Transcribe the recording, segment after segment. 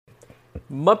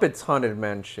Muppets Haunted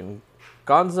Mansion.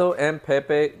 Gonzo and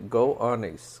Pepe go on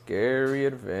a scary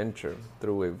adventure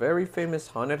through a very famous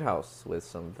haunted house with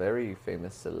some very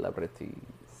famous celebrities.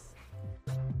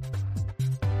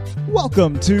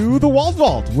 Welcome to The Walt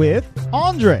Vault with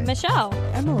Andre, Michelle,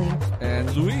 Emily,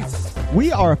 And Luis.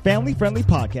 We are a family-friendly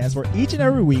podcast where each and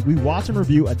every week we watch and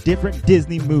review a different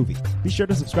Disney movie. Be sure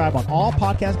to subscribe on all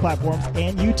podcast platforms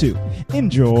and YouTube.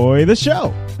 Enjoy the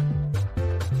show.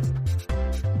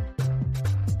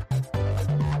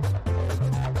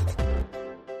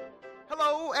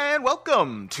 Hello and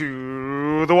welcome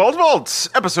to The Walt Vault,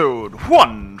 episode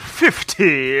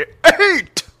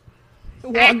 158.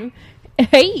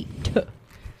 1-8.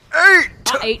 I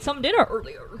ate some dinner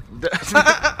earlier.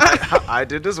 I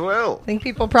did as well. I think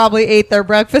people probably ate their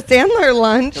breakfast and their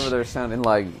lunch. Over there sounding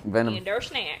like Venom. And our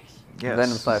snacks. Yes.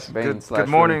 Venom slash Bane good, slash good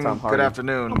morning, Tom Hardy. good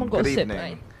afternoon, I'm gonna go good sit evening.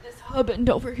 by this husband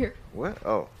over here. What?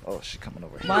 Oh, she's coming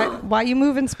over here. Why you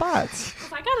moving spots?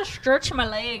 I gotta stretch my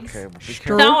legs. Okay, well, be Stretch. I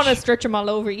careful. don't want to stretch them all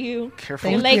over you.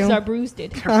 Careful. Your Thank legs you. are bruised. I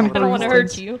I'm don't want to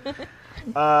hurt bruised. you.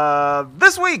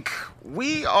 This week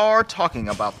we are talking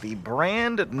about the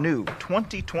brand new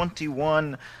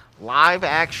 2021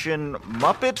 live-action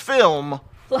Muppet film,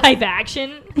 Live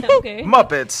action. Okay.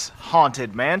 Muppets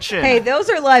Haunted Mansion. Hey, those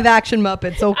are live action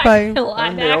Muppets, okay? Live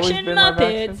Haven't they always action been live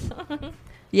Muppets.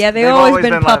 Yeah, they've They've always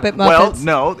been puppet live- Well, Muppets.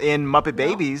 no, in Muppet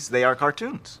Babies they are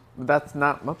cartoons. That's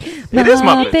not Muppets. It is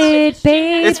Muppets.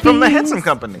 Muppet It's from the babies. Henson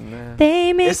Company.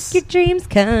 They make It's- your dreams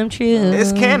come true.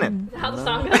 It's canon. How the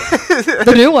song goes.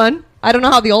 The new one. I don't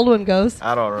know how the old one goes.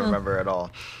 I don't remember at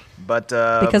all. But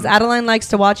Because Adeline likes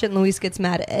to watch it and Luis gets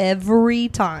mad every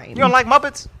time. you don't like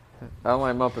Muppets? I don't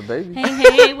like Muppet Babies.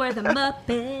 Hey, we're the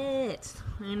Muppets.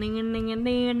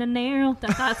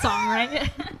 That's that song,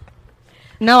 right?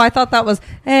 No, I thought that was,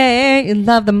 hey, you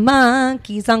love the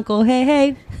monkeys, Uncle,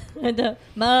 hey. The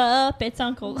Muppets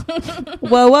Uncle.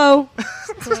 Whoa, whoa.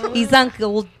 He's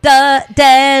Uncle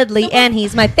Deadly, and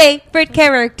he's my favorite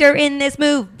character in this There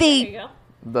you movie. go.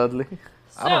 Dudley.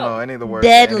 I don't know any of the words.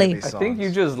 Deadly. To any of these I think songs.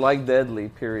 you just like Deadly,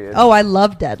 period. Oh, I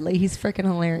love Deadly. He's freaking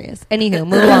hilarious. Anywho,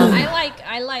 move on.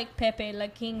 I like Pepe the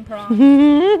King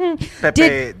Prawn.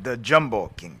 Pepe the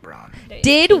Jumbo King Brown.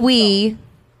 Did we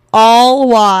all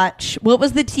watch, what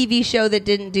was the TV show that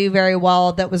didn't do very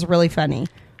well that was really funny?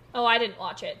 Oh, I didn't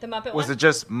watch it. The Muppet Was one? it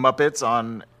just Muppets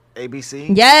on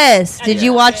ABC? Yes. I Did did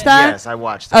you watch watch it. that? Yes, I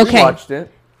watched it. Okay. We watched it.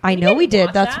 I know we did.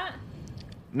 Watch That's that?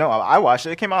 No, I watched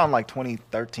it. It came out in like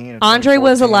 2013 or Andre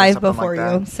was 2014 or alive something before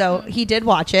like you, that. so he did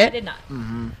watch I it. did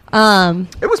not.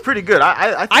 It was pretty good.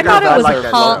 I I thought it was like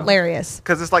that show. hilarious.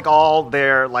 Because it's like all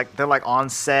they're like on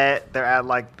set. They're at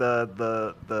like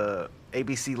the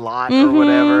ABC lot or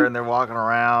whatever, and they're walking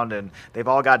around, and they've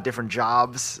all got different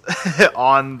jobs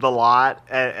on the lot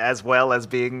as well as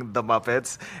being the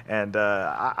Muppets. And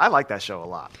I like that show a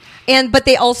lot. But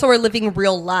they also are living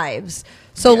real lives.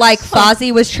 So like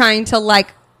Fozzie was trying to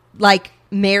like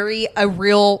marry a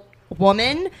real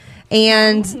woman,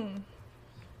 and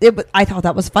I thought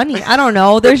that was funny. I don't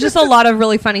know. There's just a lot of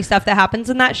really funny stuff that happens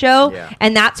in that show, Yeah.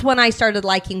 and that's when I started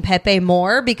liking Pepe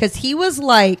more because he wasn't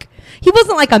like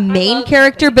a main love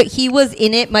character, Pepe. but he was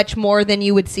in it much more than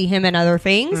you would see him in other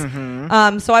things.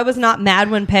 So I was not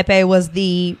mad when Pepe was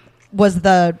the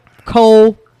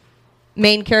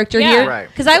main character Yeah. here, Right.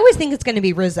 because I always think it's going to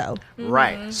be Rizzo.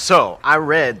 Right. So I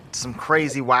read some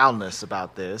crazy wildness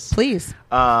about this. Please.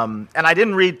 And I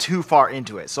didn't read too far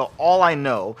into it. So all I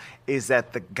know is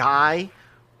that the guy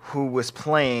who was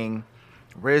playing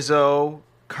Rizzo,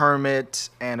 Kermit,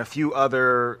 and a few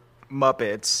other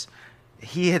Muppets,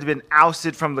 he had been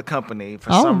ousted from the company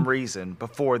for some reason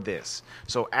before this.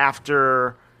 So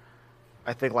after,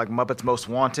 I think, like Muppets Most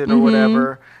Wanted or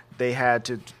whatever, they had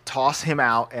to toss him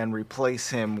out and replace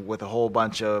him with a whole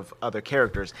bunch of other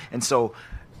characters. And so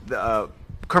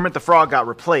Kermit the Frog got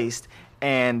replaced,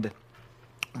 and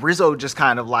Rizzo just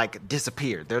kind of like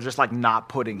disappeared. They're just like not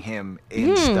putting him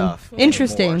in stuff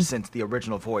Interesting. anymore since the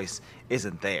original voice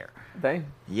isn't there. Dang.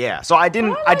 Yeah, so I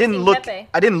didn't liking look Pepe.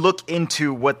 I didn't look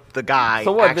into what the guy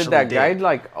So what, actually did that guy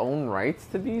like own rights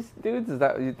to these dudes? Is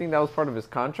that, you think that was part of his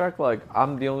contract? Like,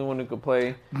 I'm the only one who could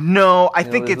play. No, I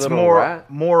think this it's little more rat?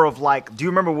 of like, do you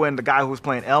remember when the guy who was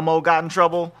playing Elmo got in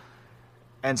trouble?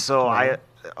 And so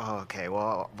okay,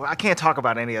 well, I can't talk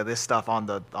about any of this stuff on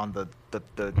the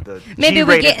Maybe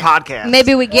we G-rated get podcast.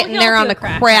 Maybe we get in We'll there do on a the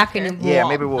crack crack after. and Yeah,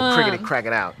 maybe we'll crickety crack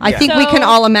it out. I Yeah. think we can So-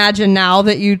 all imagine now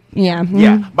that you. Yeah,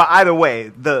 but either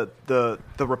way, the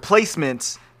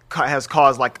replacements has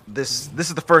caused like this. This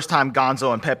is the first time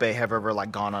Gonzo and Pepe have ever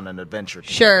like gone on an adventure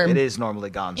together. Sure. It is normally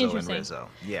Gonzo and Interesting. Rizzo.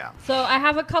 Yeah. So I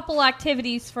have a couple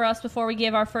activities for us before we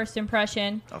give our first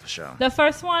impression. Oh, for sure. The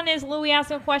first one is Louis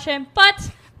asking a question,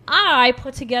 but I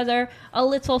put together a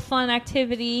little fun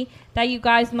activity that you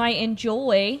guys might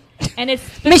enjoy, and it's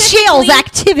Michelle's specifically-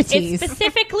 activities. It's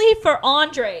specifically for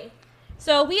Andre.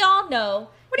 So we all know.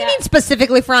 What do you mean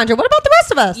specifically for Andre? What about the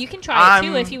rest of us? You can try it too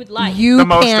I'm- if you would like. You The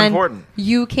most can. important.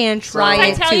 You can try Once I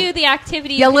it tell too. you the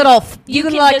activity, You can- little. You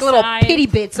can like little decide- pity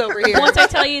bits over here. Once I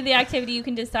tell you the activity, you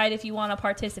can decide if you want to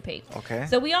participate. Okay.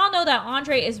 So we all know that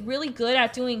Andre is really good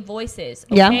at doing voices.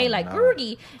 Yeah. Okay, like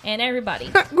Gertie and everybody.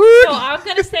 Gertie. So I'm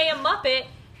gonna say a Muppet,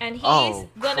 and he's Oh,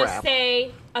 gonna crap.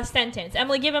 say a sentence.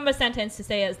 Emily, give him a sentence to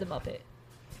say as the Muppet.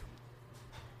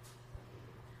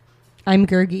 I'm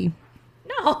Gurgi.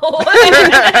 No.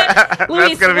 That's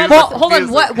Luis, gonna be- Well, hold on.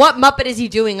 Music. What Muppet is he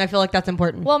doing? I feel like that's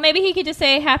important. Well, maybe he could just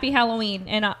say Happy Halloween,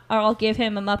 and I'll give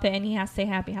him a Muppet, and he has to say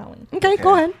Happy Halloween. Okay,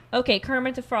 go ahead. Okay,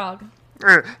 Kermit the Frog.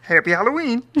 Happy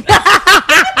Halloween.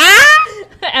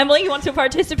 Emily, you want to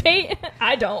participate?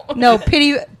 I don't. No,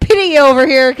 pity over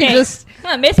here can Okay. just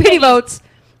Come on, Miss pity Piggy. votes.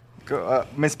 Go,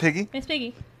 Miss Piggy. Miss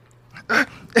Piggy. That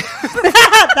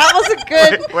was a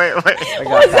good. Wait. I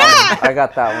got that one. I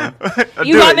got that one.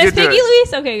 You got Miss Piggy,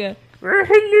 Luis? Okay, good.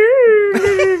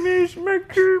 Hello, Miss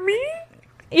McCurmy.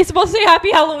 You're supposed to say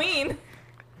Happy Halloween.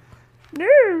 No,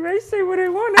 I say what I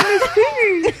want. I'm Miss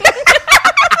Piggy.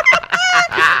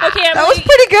 Okay, Emily. That was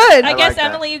pretty good. I guess, like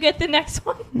that. Emily, you get the next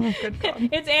one.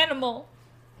 It's Animal.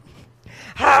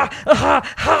 Happy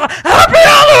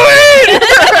Halloween!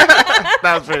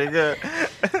 That was pretty good.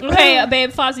 Okay,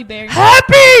 babe, Fozzie Bear.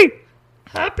 Happy.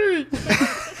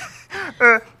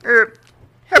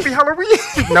 Happy Halloween.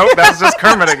 Nope, that was just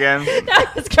Kermit again.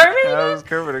 That was Kermit. That was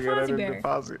Kermit again. I Fozzie didn't Bear. do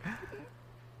Fozzie.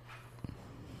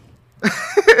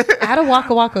 Add a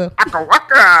waka waka. Waka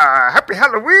waka. Happy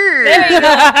Halloween. There you go.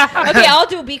 Okay, I'll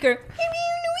do Beaker.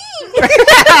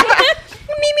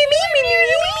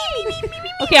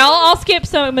 Okay, I'll skip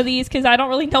some of these because I don't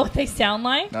really know what they sound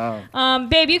like. No.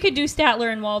 Babe, you could do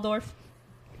Statler and Waldorf.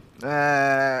 You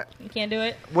can't do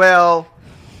it. Well,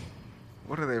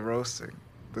 what are they roasting?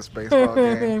 This baseball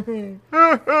game.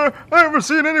 I haven't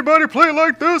seen anybody play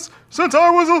like this since I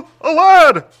was a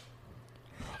lad.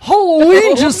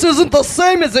 Halloween just isn't the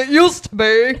same as it used to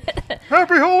be.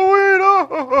 Happy Halloween.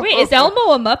 Wait, is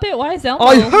Elmo a Muppet? Why is Elmo?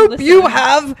 I hope listening? you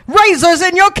have razors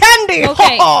in your candy.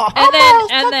 Okay,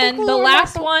 and then the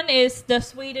last one is the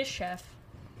Swedish Chef.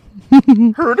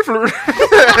 Hurdy flirty.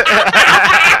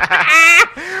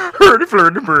 Hurdy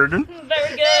flirty burden.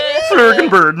 Very good. Flirty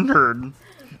burden hurden.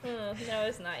 That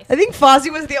was nice. I think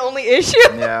Fozzie was the only issue.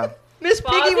 Yeah. Miss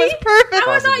Piggy Fozzie? was perfect. I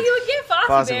Fozzie thought was- you would get Fozzie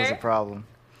Fozzie Bear. was a problem.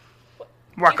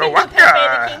 You Waka can do Pepe the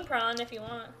waka. King Prawn if you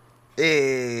want.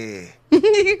 Hey.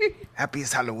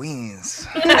 Happiest Halloweens.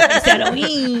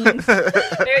 Halloween.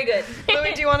 Very good.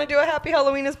 Louis, do you want to do a happy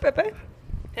Halloween as Pepe?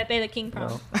 Pepe the King Prawn.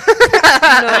 No.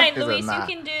 Fine, Is it Luis, you not?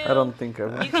 can do. I don't think I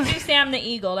will. You can do Sam the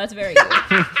Eagle. That's very good.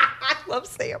 I love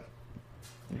Sam.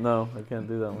 No, I can't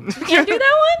do that one. You can't do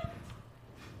that one?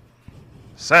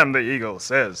 Sam the Eagle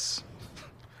says,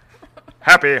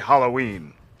 Happy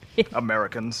Halloween,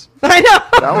 Americans. I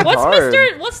know. That was What's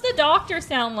hard. What's the doctor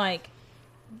sound like?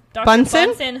 Dr. Bunsen?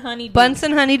 Bunsen Honeydew.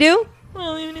 Bunsen Honeydew?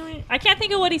 I can't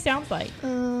think of what he sounds like.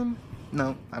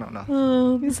 No, I don't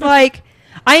know. It's like,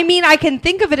 I mean, I can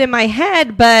think of it in my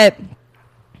head, but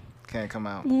Can't come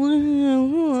out. It's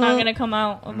not gonna come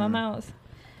out of my mouth.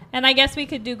 And I guess we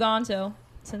could do Gonzo,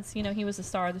 since he was the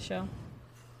star of the show.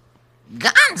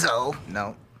 Gonzo?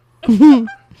 No.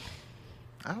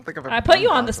 I don't think I've ever I put done you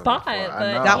on the Gonzo spot, before. I but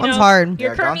know. That one's hard.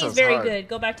 Your Yeah, Kermie's Gonzo's very hard. good.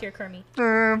 Go back to your Kermie.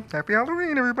 Happy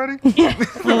Halloween, everybody. do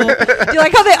you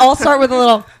like how they all start with a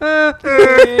little,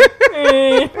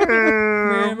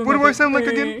 What do I sound like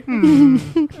again?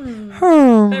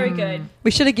 Very good.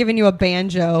 we should have given you a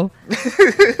banjo.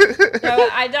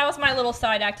 That was my little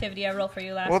side activity I wrote for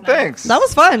you last Well, night. thanks. That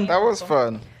was fun. That was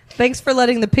fun. Thanks for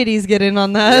letting the pitties get in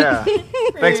on that. Yeah.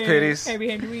 Thanks, Pitties. Happy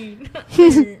Halloween.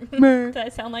 Did I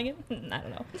sound like it? I don't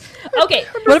know. Okay.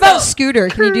 What about Scooter?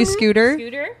 Can you do Scooter?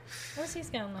 Scooter? What's he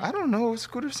sound like? I don't know what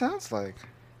Scooter sounds like.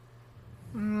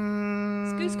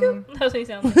 Scoot scoot? That's what he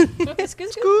sounds like.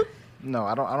 Scoot scoot? No,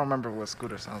 I don't remember what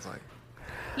Scooter sounds like.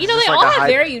 You know, It's they just all like a have high-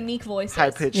 very unique voices.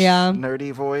 High pitched, Yeah.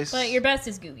 nerdy voice. But your best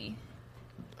is Googie.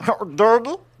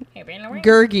 Durgy? Happy Halloween.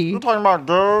 Gurgi. talking about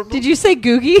Durgy? Did you say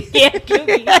Googie? Yeah,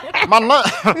 Googie.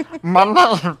 My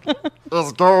name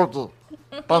is Durgy.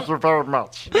 Thank you very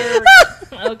much.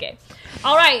 Okay.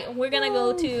 All right. We're going to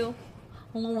go to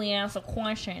Louis asked a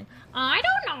question. I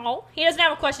don't know. He doesn't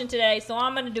have a question today, so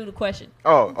I'm going to do the question.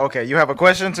 Oh, okay. You have a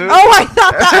question too? Oh, I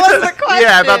thought that was the question.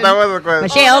 Yeah, I thought that was a question.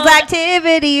 Michelle's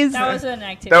activities. That was an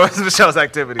activity. That was Michelle's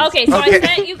activities. Okay, so I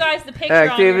sent you guys the picture on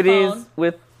your Activities phone.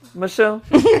 with Michelle.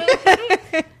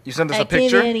 You sent us a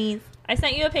picture? I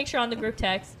sent you a picture on the group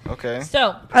text. Okay.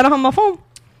 So I don't have my phone.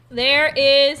 there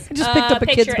is I just picked up a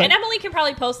kid's picture, book. and Emily can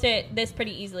probably post this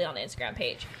pretty easily on the Instagram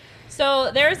page.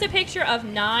 So there's a picture of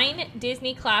 9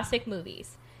 Disney classic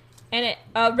movies, and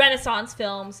Renaissance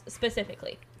films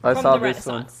specifically I from saw the this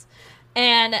one. Renaissance.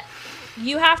 And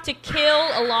you have to kill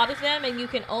a lot of them, and you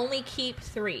can only keep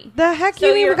 3. The heck, So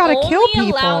you even you're gotta kill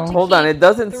only allowed people. to Hold on, keep it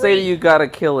doesn't say 3. you gotta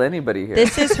kill anybody here.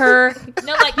 This is her.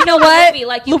 No, like You know kill the what, movie,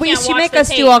 like you Louise? can't You watch make the us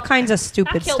tape. do all kinds of Not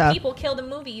stupid kill stuff. people, kill the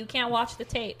movie. You can't watch the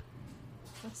tape.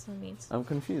 That's what it means. I'm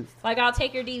confused. Like I'll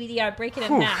take your DVD, I break it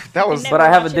in Whew, half. that You was- can But never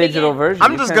I have a watch it digital again. version.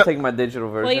 I'm You just can't gonna- take my digital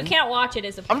version. Well, you can't watch it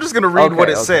as a. I'm just going to read what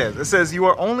Okay, it okay. says. It says you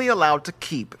are only allowed to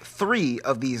keep 3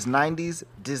 of these 90s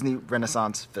Disney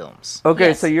Renaissance films. Okay,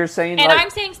 Yes. so you're saying And like I'm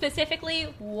saying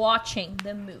specifically watching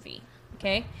the movie.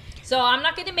 Okay, so I'm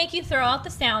not going to make you throw out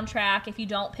the soundtrack if you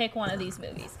don't pick one of these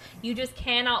movies. You just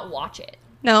cannot watch it.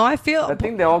 No, I feel. I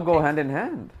think they all go hand in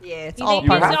hand. yeah, it's You all think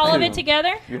You mix have all of to. it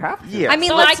together? You have to. Yeah. I mean,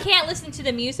 So let's. I can't listen to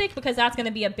the music because that's going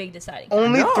to be a big deciding.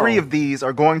 Only No. 3 of these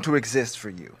are going to exist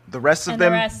for you. The rest of And the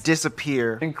them rest-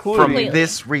 disappear Including- from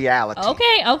this reality.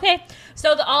 Okay.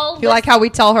 So You like how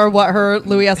we tell her what her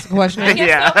Louis asked the question is?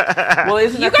 Yeah. Well,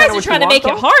 isn't You that guys kinda are what trying to want, make it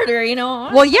though? harder, you know.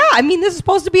 Well, yeah. I mean, this is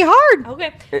supposed to be hard.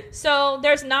 Okay. It- So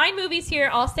there's 9 movies here.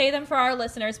 I'll say them for our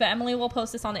listeners, but Emily will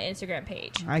post this on the Instagram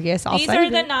page. I guess I'll These say are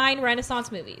the it. 9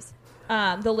 Renaissance movies.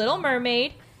 The Little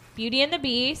Mermaid, Beauty and the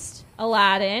Beast,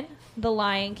 Aladdin, The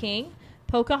Lion King,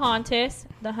 Pocahontas,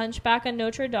 The Hunchback of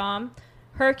Notre Dame,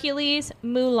 Hercules,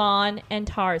 Mulan, and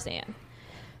Tarzan.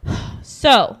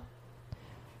 So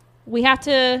we have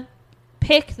to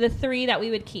pick the 3 that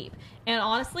we would keep. And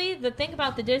honestly, the thing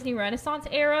about the Disney Renaissance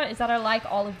era is that I like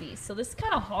all of these. So this is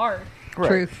kind of hard. Right.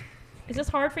 Truth. Is this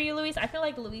hard for you, Luis? I feel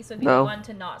like Luis would be No. the one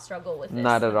to not struggle with this.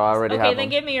 Not at all. I already Okay, have then them.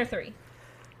 give me your 3.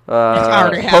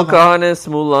 already have 'em. Pocahontas,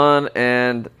 Mulan,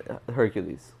 and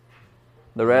Hercules.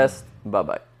 The rest,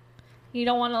 bye-bye. You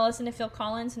don't want to listen to Phil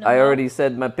Collins? No. I already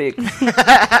said my picks.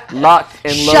 Locked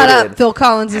and loaded. Shut up. Phil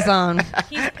Collins is on.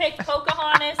 He's picked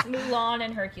Pocahontas, Mulan,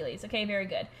 and Hercules. Okay, very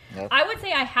good. Yep. I would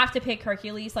say I have to pick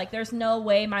Hercules. Like, there's no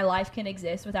way my life can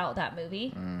exist without that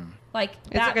movie. Like,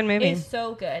 It's that a good movie. is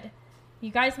so good.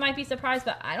 You guys might be surprised,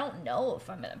 but I don't know if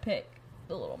I'm going to pick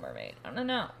The Little Mermaid. I don't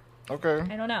know. Okay.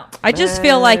 I don't know. I just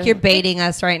feel like you're baiting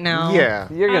us right now. Yeah.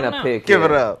 You're I going don't to know. pick Give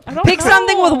it up. I don't Pick know.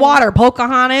 something with water,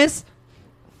 Pocahontas.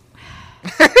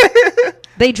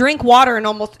 They drink water and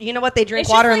almost. You know what? They drink It's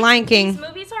just water in like, Lion King. These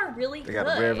movies are really They good.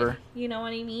 got a river. You know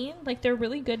what I mean? Like, they're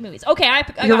really good movies. Okay, I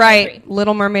You're got my right. 3.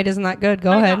 Little Mermaid isn't that good.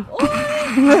 Go I ahead. got- Ooh. So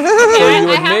Okay, you I have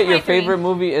admit my your 3. favorite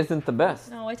movie isn't the best.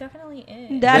 No, it definitely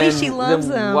is. Daddy, Then- she loves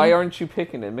then them. Why aren't you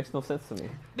picking it? It makes no sense to me.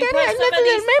 Because some of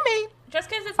these, just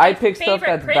because it's my I pick stuff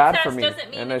favorite that's bad for princess me, doesn't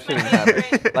mean and I it's my shouldn't have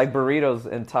favorite. it. Like burritos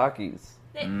and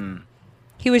Takis.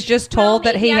 He was just told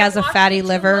that maybe he I has a watched fatty it too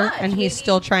liver, much. and he's Maybe-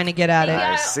 still trying to get at Maybe it.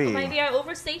 I see. Maybe I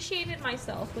oversatiated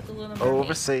myself with the Little Mermaid.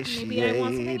 Maybe I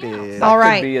want something else. Oversatiated. All could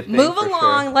right, be a thing move for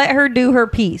along. sure. Let her do her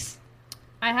piece.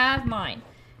 I have mine.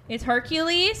 It's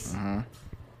Hercules,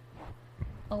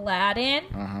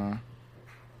 Aladdin,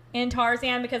 and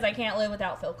Tarzan because I can't live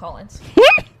without Phil Collins.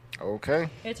 Okay.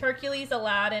 It's Hercules,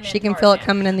 Aladdin, and She can feel it Tarzan.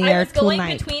 coming in the I air was going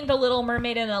tonight. between the Little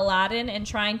Mermaid and Aladdin and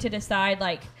trying to decide,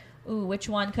 like, ooh, which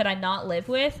one could I not live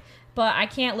with? But I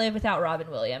can't live without Robin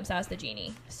Williams as the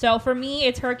genie. So for me,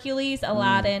 it's Hercules,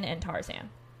 Aladdin, and Tarzan.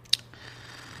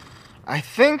 I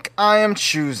think I am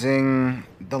choosing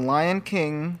The Lion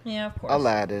King, Yeah, of course.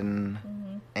 Aladdin,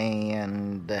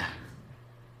 and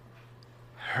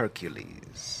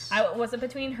Hercules. Was it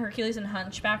between Hercules and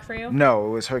Hunchback for you? No, it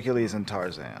was Hercules and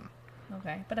Tarzan.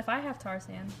 Okay, but if I have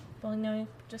Tarzan, well, no,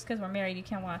 just because we're married, you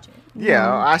can't watch it.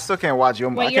 Yeah, I still can't watch your.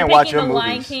 Wait, I you're can't watch picking your The movies.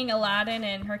 Lion King, Aladdin,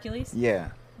 and Hercules? Yeah.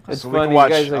 It's So we funny can you watch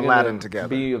guys are Aladdin gonna together.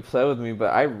 be upset with me,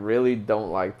 but I really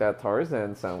don't like that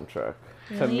Tarzan soundtrack.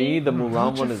 To Really? me, the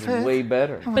Mulan one is way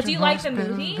better. But do you like the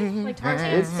movie? Like,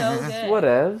 Tarzan's so good.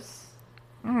 Whatevs.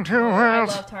 Two I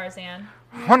worlds, love Tarzan.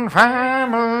 one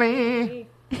family.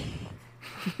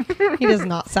 He does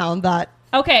not sound that.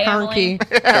 Okay, Honky. Emily.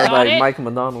 You got Like it? Mike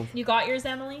McDonald. You got yours,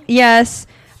 Emily? Yes.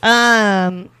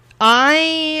 I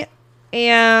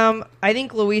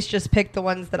think Luis just picked the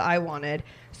ones that I wanted.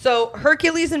 So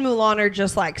Hercules and Mulan are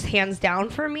just like hands down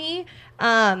for me.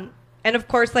 And of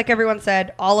course, like everyone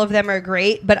said, all of them are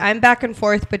great, but I'm back and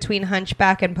forth between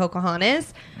Hunchback and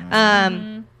Pocahontas.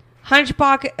 Hunch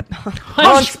pockets.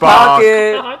 Hunch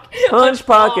pockets.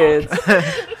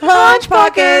 Hunch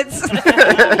pockets.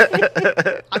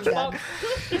 I'm done.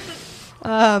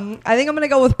 I think I'm gonna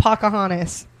go with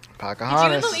Pocahontas. Did you and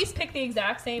Pocahontas. Louise pick the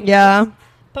exact same? Yeah. movies?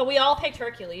 But we all picked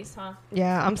Hercules, huh?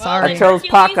 Yeah, I'm Well, sorry. I chose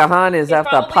Hercules Pocahontas is after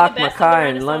probably Pac the best of the Mackay in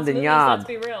Renaissance London movies, Yard. Let's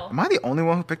be real. Am I the only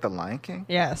one who picked The Lion King?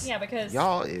 Yes. Yeah, because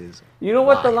Y'all is. You know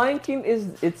what? The wild. Lion King is.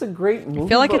 It's a great movie.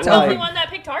 feel like but it's the only over. one that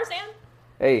picked Tarzan.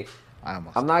 Hey, I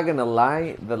almost. I'm not gonna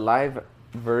lie. The live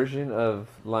version of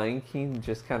Lion King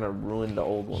just kind of ruined the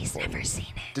old one. For me. seen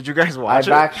it. Did you guys watch I've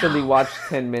it? actually watched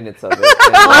 10 minutes of it. and it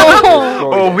destroyed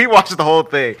Oh, it. we watched the whole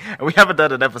thing. We haven't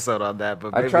done an episode on that,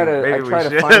 but maybe, I try maybe we to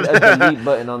should. find a delete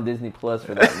button on Disney Plus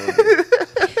for that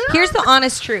movie. Here's the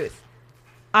honest truth.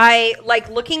 I like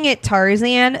looking at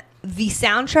Tarzan. The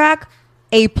soundtrack,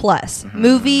 A+.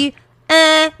 Movie,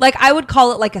 like I would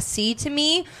call it like a C to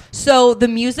me. So the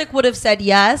music would have said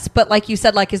yes, but like you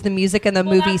said, like is the music and the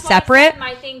Well, movie that's why I separate? said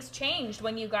my things changed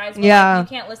when you guys were Yeah.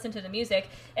 like, you can't listen to the music.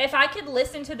 If I could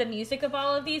listen to the music of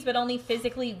all of these, but only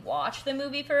physically watch the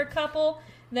movie for a couple,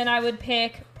 then I would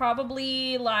pick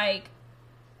probably like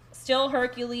still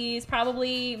Hercules,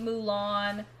 probably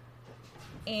Mulan,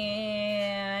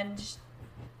 and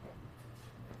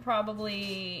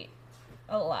probably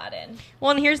Aladdin.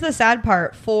 Well, and here's the sad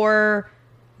part. For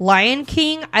Lion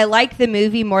King, I like the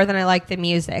movie more than I like the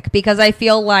music because I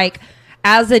feel like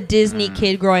as a Disney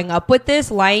kid growing up with this,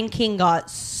 Lion King got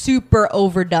super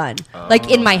overdone, like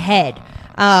in my head.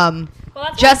 Well,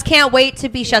 that's Just can't wait to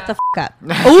be shut the up.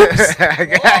 Oops.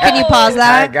 Can you pause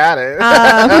I that? got it.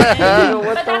 You know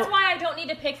what, But that's though? why I don't need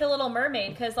to pick The Little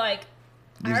Mermaid because, like,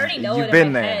 I already know You've it been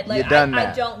in my there. head. Like, You've done I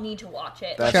that. don't need to watch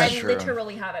it. That's Like, I true.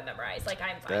 literally have it memorized. Like,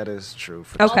 I'm fine. That is true.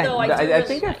 For Okay. Although I, do I really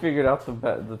think I like- figured out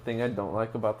the thing I don't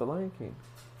like about the Lion King.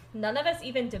 None of us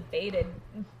even debated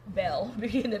Belle,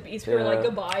 Beauty and the Beast. We were Yeah. like,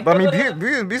 goodbye. But I mean,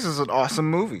 Beauty and the Beast is an awesome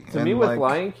movie. To me, with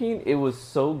Lion King, it was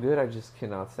so good. I just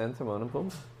cannot stand Timon and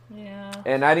Pumbaa. yeah.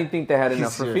 And I didn't think they had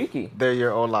enough He's your- Rafiki. They're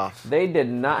your Olaf. They did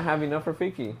not have enough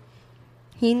Rafiki.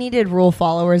 He needed rule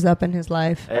followers up in his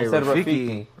life. Hey, I said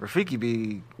Rafiki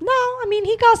be No, I mean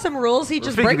he got some rules. He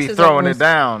just Rafiki breaks be his throwing own it rules.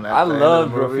 down. at I the end of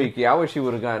loved the movie. Rafiki. I wish he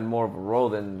would have gotten more of a role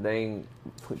than dang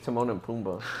Timon and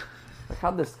Pumbaa. Like, how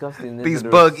disgusting is These it to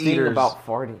bug sing eaters. about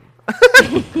farting?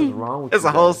 What's wrong with It's you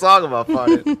a whole guys? song about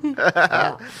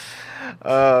farting.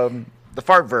 The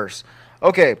fart verse.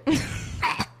 Okay.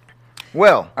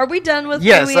 Well, Are we done with?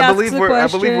 yes, when we I ask believe the we're. I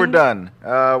believe we're question?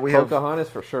 done. We have Pocahontas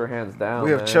for sure, hands down.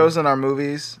 we have man. chosen our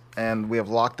movies and we have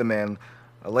locked them in.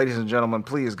 Ladies and gentlemen,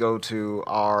 please go to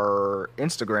our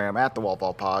Instagram at the Wall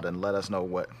Pod and let us know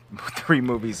what 3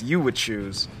 movies you would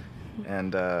choose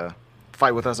and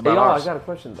fight with us Hey, about y'all, ours. I got a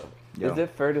question though. Yeah. Is it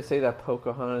fair to say that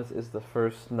Pocahontas is the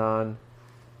first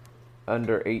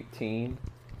under 18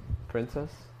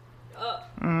 princess?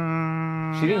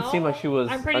 She didn't seem like she was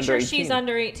I'm pretty under sure 18. she's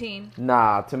under 18.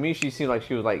 Nah, to me she seemed like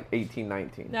she was like 18,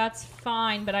 19. That's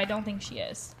fine, but I don't think she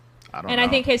is. I don't And know. I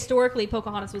think historically,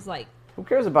 Pocahontas was like, Who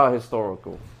cares about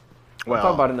historical? We're Well,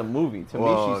 talking about in the movie. To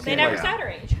well, me, they she seemed never like, said her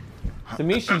age. to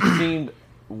me she seemed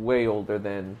way older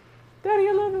than Daddy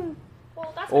 11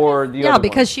 Well, that's or because the Yeah, other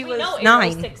because one. she we was know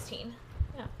Ariel's 9. 16.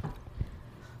 Yeah.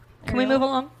 Can we Ariel? move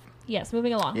along? Yes,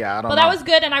 moving along. Yeah, I don't Well, know. that was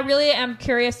good, and I really am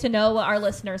curious to know what our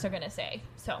listeners are going to say.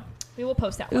 So we will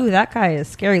post that one. Ooh, that guy is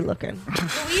scary looking.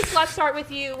 Luis, let's start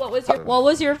with you. What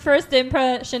was your first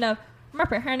impression of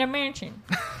Muppet Haunted Mansion?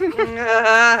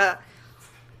 It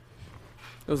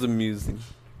was amusing.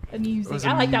 Amusing. was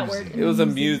I like that word. It was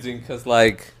amusing because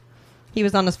like He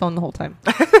was on his phone the whole time.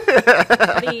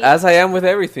 as I am with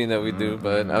everything that we do,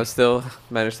 but I still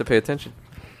managed to pay attention.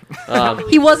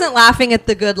 He wasn't laughing at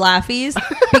the good laughies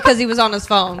because he was on his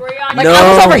phone. Were you on Like, your No.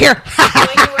 I was over here.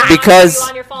 Because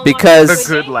The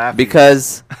good laugh.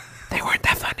 because they weren't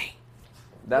that funny.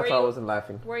 That's Were why I you- wasn't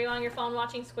laughing. Were you on your phone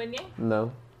watching Squid Game?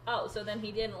 No. Oh, so then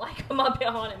he didn't like Muppet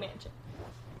Haunted Mansion.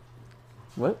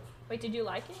 What? Wait, did you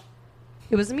like it?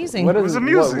 It was amusing. What was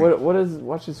amusing. What does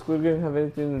watching Squid Game have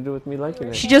anything to do with me liking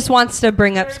it? She just wants to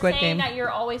bring You up were Squid saying Game. that you're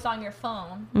always on your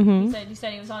phone. Mhm. You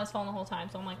said he was on his phone the whole time.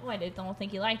 So I'm like, oh, I don't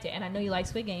think he liked it. And I know you like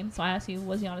Squid Game, so I asked you,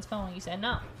 was he on his phone? And you said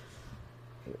no.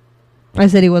 I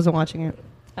said he wasn't watching it.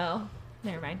 Oh,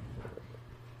 never mind.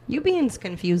 You being's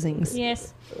confusing.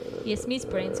 Yes. Yes, Miss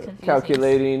Brain's confusing.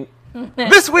 Calculating.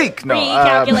 This week, no.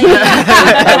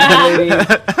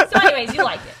 Recalculating. So anyways, you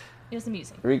liked it. It was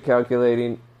amusing.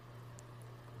 Recalculating.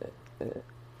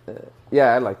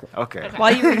 Yeah, I liked it. Okay.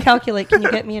 While you recalculate, can you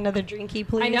get me another drinky,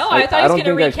 please? I know. I I thought he was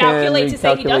don't going to think I can recalculate to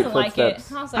say he recalculate doesn't like it.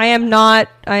 footsteps. I was like, I am not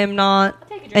I'll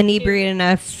take a drink, inebriated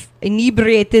enough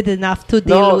inebriated enough to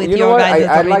deal No, with you know your what? guys'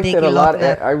 I liked it a lot.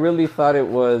 ridiculous. I really thought it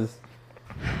was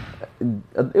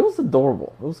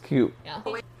adorable. It was cute. Yeah.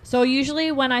 So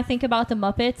usually when I think about the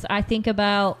Muppets, I think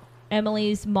about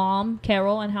Emily's mom,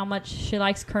 Carol, and how much she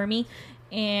likes Kermie.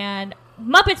 And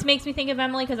Muppets makes me think of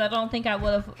Emily because I don't think I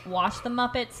would have watched the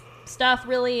Muppets stuff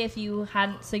really if you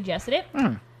hadn't suggested it.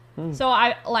 So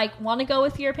I want to go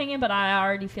with your opinion, but I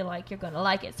already feel like you're going to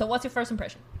like it. So what's your first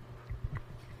impression?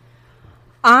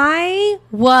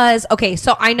 Okay,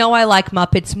 so I know I like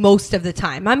Muppets most of the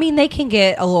time. I mean, they can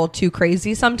get a little too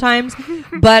crazy sometimes,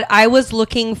 but I was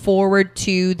looking forward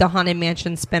to the Haunted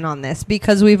Mansion spin on this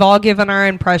because we've all given our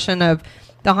impression of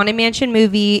the Haunted Mansion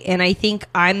movie, and I think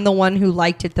I'm the one who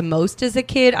liked it the most as a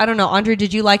kid. I don't know. Andre,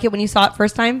 did you like it when you saw it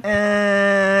first time?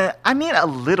 I mean, a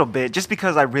little bit, just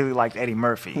because I really liked Eddie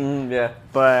Murphy. Yeah.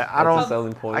 But I That's a don't.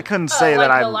 selling point. I couldn't say like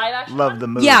that the live I action loved one? the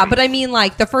movie. Yeah, but I mean,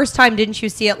 like, the first time, didn't you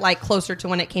see it, like, closer to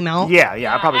when it came out? Yeah,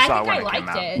 I probably saw it think when I it came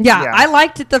liked out. it. Yeah, Yeah. I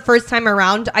liked it the first time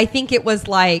around. I think it was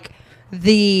like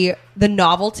the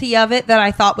novelty of it that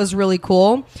I thought was really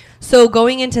cool. So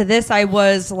going into this, I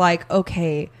was like,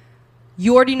 okay,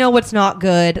 you already know what's not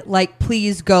good. Like,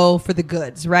 please go for the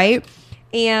goods, right?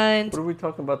 And What are we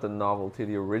talking about? The novelty,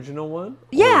 the original one? Or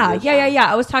yeah. this one?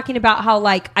 I was talking about how,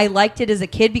 like, I liked it as a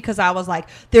kid because I was like,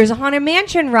 there's a Haunted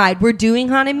Mansion ride. We're doing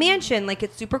Haunted Mansion. Like,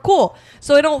 it's super cool.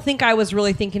 So I don't think I was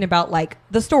really thinking about, like,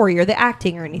 the story or the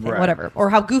acting or anything, Right. whatever,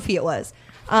 or how goofy it was.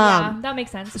 Yeah, that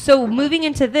makes sense. So moving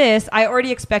into this, I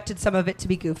already expected some of it to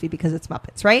be goofy because it's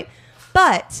Muppets, right?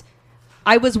 But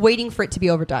I was waiting for it to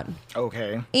be overdone.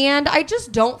 Okay. And I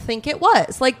just don't think it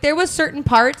was. Like, there was certain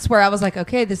parts where I was like,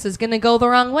 okay, this is going to go the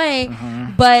wrong way.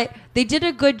 But they did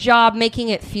a good job making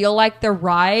it feel like the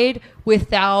ride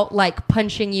without, like,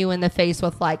 punching you in the face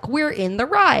with, like, we're in the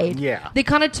ride. Yeah. They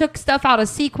kind of took stuff out of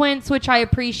sequence, which I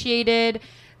appreciated.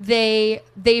 They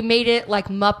made it, like,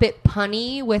 Muppet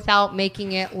punny without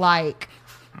making it, like...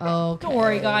 Oh, Don't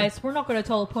worry, guys. We're not going to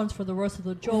tell the puns for the rest of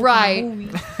the joke. Right. In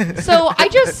the movie. So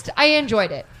I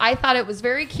enjoyed it. I thought it was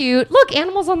very cute. Look,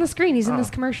 Animal's on the screen. He's in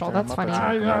this commercial. That's funny.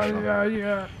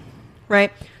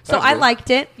 Right. So That's I good. liked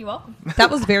it. You welcome. That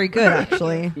was very good,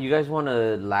 actually. You guys want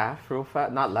to laugh real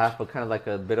fast? Not laugh, but kind of like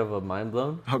a bit of a mind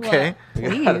blown. Okay.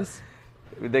 Please.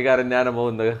 They got an animal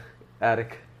in the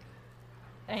attic.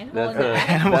 Animal That's in the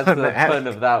attic. that's in the the attic. fun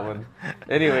of that one.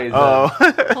 Anyways, Oh.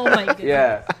 Oh my goodness.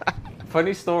 yeah.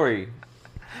 Funny story.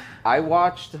 I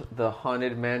watched the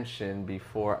Haunted Mansion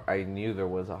before I knew there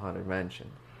was a Haunted Mansion.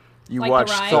 You Like the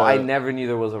watched. ride? So I never knew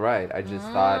there was a ride. I just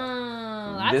thought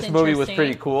Oh, that's this movie was interesting.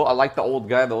 pretty cool. I like the old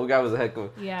guy. The old guy was a heck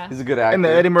of. Yeah. He's a good actor. in the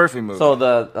Eddie Murphy movie. So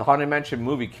the Haunted Mansion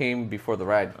movie came before the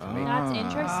ride to me. That's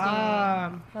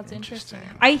interesting. That's interesting.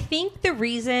 I think the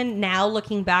reason now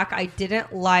looking back I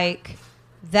didn't like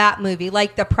that movie,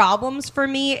 like the problems for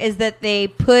me is that they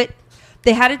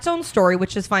had its own story,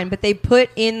 which is fine, but they put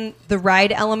in the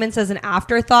ride elements as an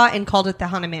afterthought and called it the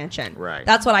Haunted Mansion. Right.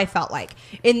 That's what I felt like.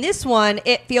 In this one,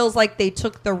 it feels like they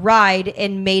took the ride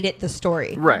and made it the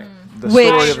story. right. The Which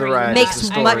story of the ride is the makes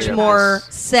story much of more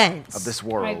this, sense. of this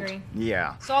world. I agree.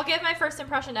 Yeah. So I'll give my first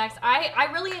impression next. I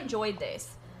really enjoyed this.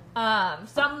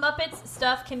 Some Muppets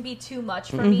stuff can be too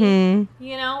much for me,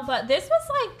 you know, but this was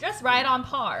like just right on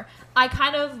par. I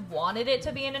kind of wanted it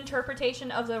to be an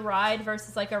interpretation of the ride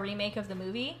versus like a remake of the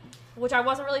movie, which I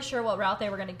wasn't really sure what route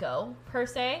they were going to go per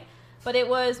se. But it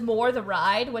was more the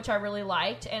ride, which I really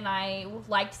liked, and I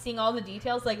liked seeing all the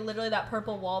details, like literally that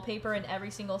purple wallpaper in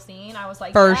every single scene. I was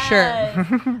like, For yes.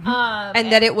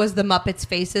 and that it was the Muppets'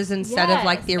 faces instead of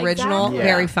like the Yes, original. exactly.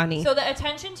 Very Yeah. funny. So the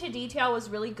attention to detail was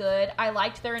really good. I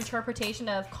liked their interpretation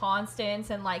of constants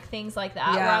and like things like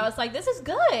that. Where Yeah. I was like, this is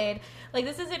good. Like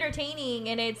this is entertaining,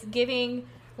 and it's giving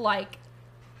like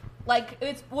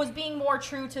it was being more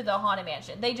true to the Haunted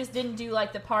Mansion. They just didn't do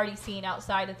like the party scene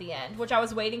outside at the end, which I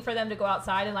was waiting for them to go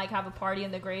outside and like have a party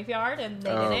in the graveyard, and they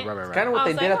didn't. Right. Kind of what I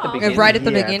they was did like, at the oh. beginning. Right at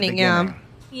the Yeah, beginning, yeah.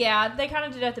 Yeah, they kind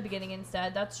of did it at the beginning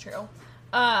instead. That's true.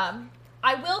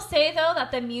 I will say though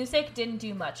that the music didn't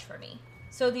do much for me.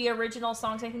 So the original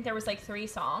songs, I think there was like 3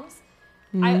 songs.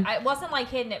 I wasn't like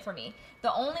hitting it for me.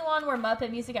 The only one where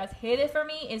Muppet music has hit it for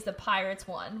me is the Pirates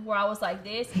one, where I was like,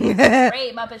 "This is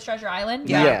great." Muppets Treasure Island,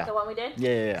 Yeah. the one we did.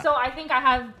 Yeah. So I think I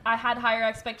had higher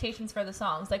expectations for the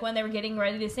songs. Like when they were getting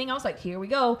ready to sing, I was like, "Here we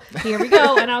go,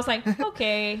 and I was like,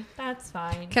 "Okay, that's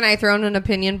fine." Can I throw in an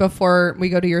opinion before we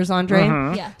go to yours, Andre?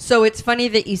 Yeah. So it's funny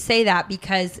that you say that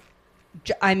because,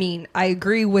 I mean, I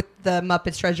agree with the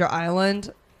Muppets Treasure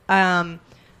Island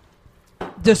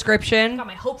description. Got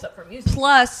my hopes up for music.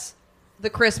 Plus the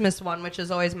Christmas one, which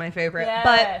is always my favorite. Yes,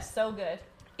 But so good.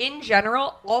 in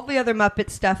general, all the other Muppet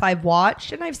stuff I've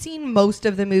watched, and I've seen most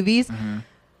of the movies,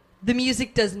 the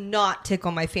music does not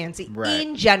tickle my fancy Right.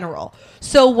 in general.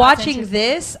 So watching interesting.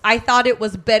 this, I thought it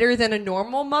was better than a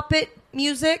normal Muppet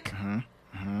music.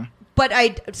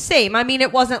 But same. I mean,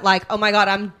 it wasn't like, oh my God,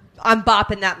 I'm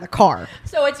bopping that in the car.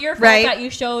 So it's your fault Right. that you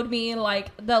showed me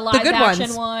like the live good action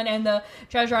ones. one and the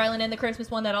Treasure Island and the Christmas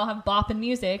one that all have bopping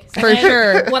music. So For then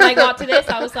sure. When I got to this,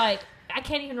 I was like, I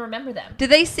can't even remember them. Do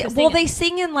they sing? Just Well, sing it. they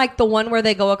sing in like the one where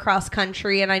they go across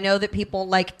country, and I know that people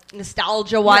like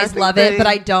nostalgia I wise think love they- it, but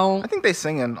I don't. I think they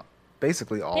sing in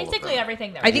basically all Basically of them.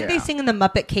 everything there. I think they Yeah. sing in the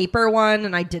Muppet Caper one,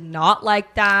 and I did not like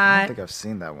I that. don't think I've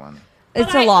seen that one.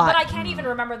 It's But a lot. But I can't even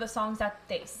remember the songs that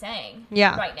they sang.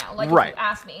 Yeah. Right now, like Right. if you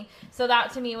asked me. So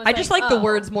that to me was. I just like the oh.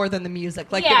 words more than the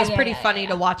music. Like Yeah, it was yeah, pretty yeah, funny yeah.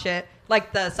 to watch it,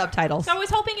 like the subtitles. So I was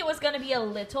hoping it was going to be a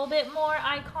little bit more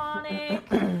iconic,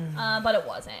 but it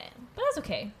wasn't. But that's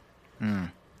okay.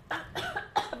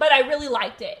 But I really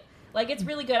liked it. Like, it's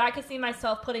really good. I could see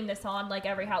myself putting this on, like,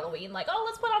 every Halloween. Like, oh,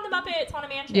 let's put on the Muppets Haunted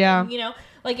Mansion. Yeah. You know?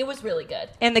 Like, it was really good.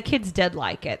 And the kids did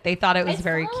like it. They thought it was It's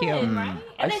very fun, cute. right?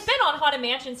 And it's been on Haunted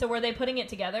Mansion, so were they putting it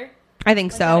together? I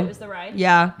think Like, so. that it was the ride?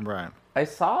 Yeah. Right. I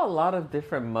saw a lot of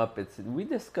different Muppets. We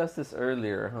discussed this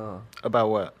earlier, huh? About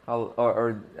what?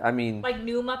 I mean, Like,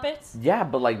 new Muppets? yeah,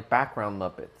 but like background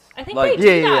Muppets. I think like, they do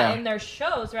Yeah, that yeah. in their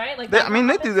shows, right? Like, I mean,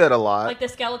 they do that a lot. Like the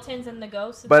skeletons and the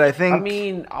ghosts. But I think I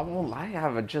mean, I won't lie. I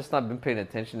haven't just not been paying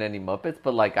attention to any Muppets,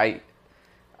 but like I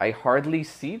hardly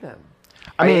see them.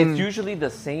 I mean- it's usually the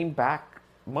same back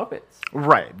Muppets.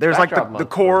 right. There's like Backdrop the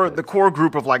core Muppets. the core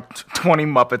group of like 20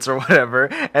 Muppets or whatever,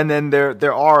 and then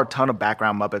there are a ton of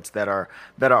background Muppets that are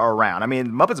around. I mean,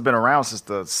 Muppets have been around since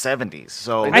the 70s,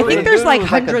 so I think there's like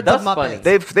hundreds of Muppets.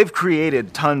 they've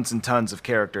created tons and tons of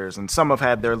characters, and some have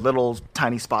had their little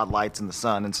tiny spotlights in the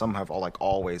sun, and some have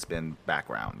always been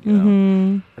background. You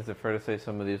know, Is it fair to say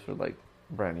some of these were like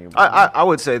brand new? I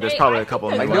would say there's Hey, probably I a couple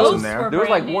of think new the ones in ghosts there. were There was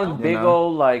like brand one new. big You know?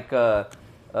 old like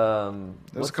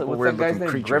There's a couple what's weird that guy's looking name?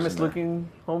 creatures Grimace in there. looking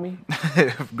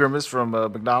homie. Grimace from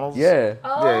McDonald's. Yeah.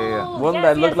 Oh, yeah. One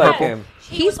that looked like him.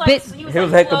 He He's was like, bit- he was he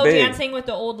was like hecka slow big. dancing with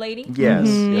the old lady. Yes.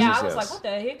 Mm-hmm. yes, Yeah, yes, I was like, yes. what the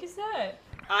heck is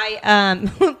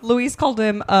that? Luis called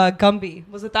him Gumby.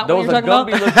 Was it that There one was you're a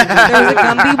talking Gumby about? looking. There was a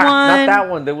Gumby Not one. that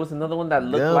one. There was another one that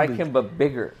looked like Gumby. him but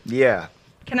bigger. Yeah.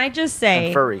 Can I just say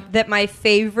And furry. that my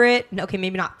favorite, okay,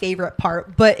 maybe not favorite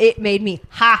part, but it made me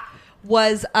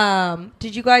was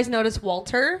did you guys notice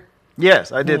Walter?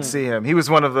 Yes, I did see him. He was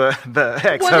one of the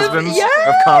ex-husbands Yes!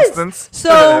 of Constance.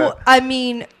 So, I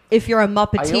mean, if you're a I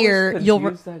Muppeteer, always you'll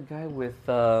confuse that guy with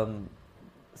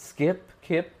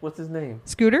Kip. What's his name?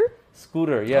 Scooter?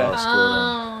 Scooter. Yeah.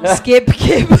 Oh. Skip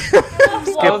Kip.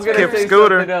 I was gonna Skip say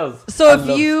Scooter. something else. So I if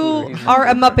love you Scooter. He's are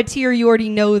a my favorite. Muppeteer, you already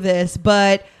know this,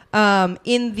 but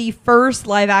in the first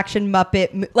live action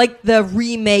Muppet, like the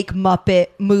remake Muppet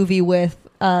movie with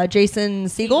Jason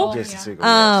Segel, Jason Segel.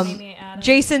 Um, yes. Maybe Adam.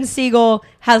 Jason Segel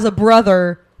has a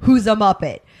brother who's a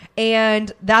Muppet.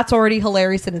 And that's already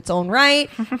hilarious in its own right.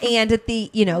 And at the,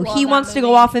 he Love wants that to go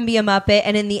movie. off and be a Muppet.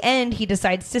 And in the end, he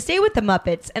decides to stay with the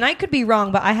Muppets. And I could be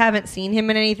wrong, but I haven't seen him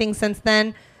in anything since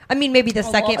then. I mean, maybe the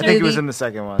second Walter? I movie. think he was in the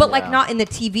second one. But yeah. like not in the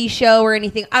TV show or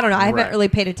anything. I don't know. I haven't Right. really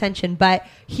paid attention. But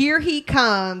here he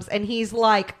comes, and he's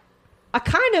like a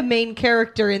kind of main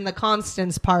character in the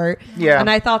Constance part. Yeah. And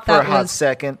I thought for a that hot was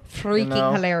second.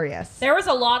 freaking hilarious. There was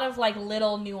a lot of like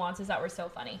little nuances that were so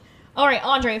funny. All right,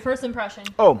 Andre, first impression.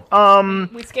 Oh,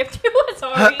 We skipped you.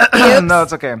 Sorry. no,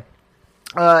 it's okay.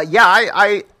 Yeah,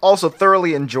 I also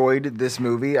thoroughly enjoyed this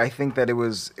movie. I think that it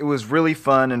was really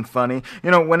fun and funny.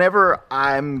 You know, whenever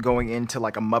I'm going into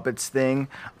like a Muppets thing,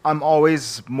 I'm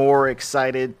always more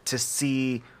excited to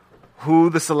see who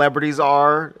the celebrities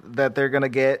are that they're gonna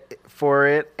get for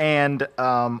it, and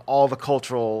all the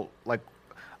cultural like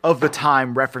of the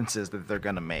time references that they're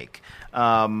gonna make.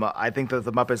 I think that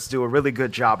the Muppets do a really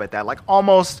good job at that, like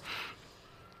almost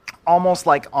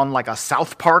like on like a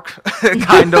South Park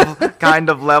kind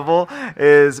of level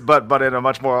but in a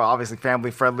much more obviously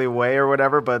family friendly way or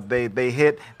whatever. But they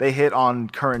hit on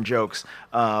current jokes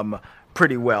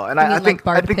pretty well, and I mean think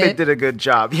like Bard they Pitt? did a good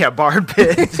job. Yeah, Bard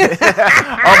Pitt.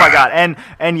 Oh my god,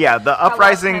 and yeah, the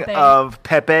uprising Pepe. of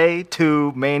Pepe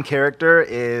to main character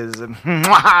is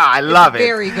I love it.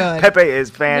 very good. Pepe is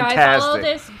Yeah, I follow fantastic.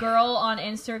 this girl on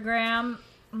Instagram.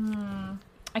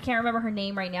 I can't remember her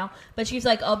name right now, but she's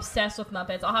like obsessed with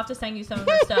Muppets. I'll have to send you some of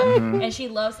her stuff. Mm-hmm. And she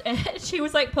loves, and she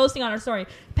was like posting on her story,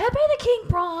 Pepe the King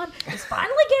Prawn is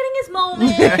finally getting his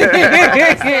moment. And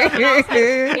I was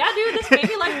like, yeah, dude, this made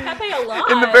me like Pepe a lot.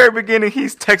 In the very beginning,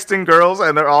 he's texting girls,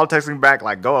 and they're all texting back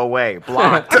like, "Go away,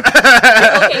 blocked."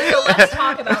 Okay, so let's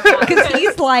talk about that. Because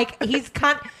he's like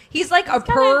He's like a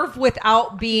perv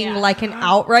without being like an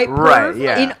outright perv Right,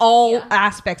 yeah. in all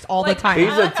aspects all Like, the time. He's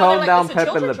I a like how they're toned down like, it's a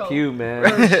Pepe Le children's Pew, man.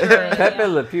 sure, Pepe yeah.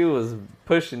 Le Pew was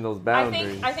pushing those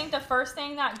boundaries. I think the first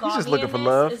thing that got just me looking in for this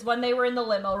love. is when they were in the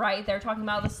limo, right? They're talking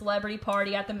about the celebrity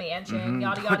party at the mansion,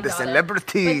 yada yada The yada.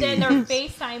 celebrities. But then they're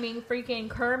FaceTiming freaking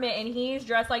Kermit, and he's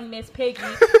dressed like Miss Piggy.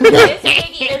 Miss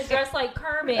Piggy is dressed like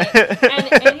Kermit,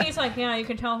 and he's like, yeah, you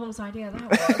can tell whose idea that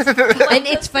was. Like, And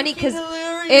it's funny because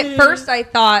at first I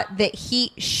thought that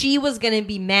she was going to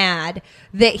be mad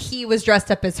that he was dressed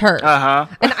up as her.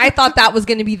 And I thought that was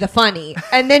going to be the funny.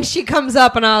 And then she comes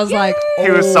up and I was like, He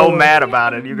was so oh. mad about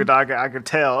it. I could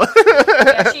tell.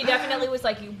 yeah, she definitely was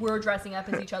like, we're dressing up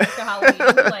as each other for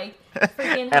Halloween. Like,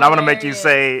 freaking And I'm going to make you hilarious.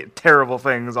 say terrible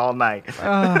things all night.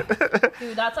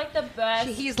 Dude, that's like the best.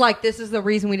 He's like, this is the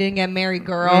reason we didn't get married,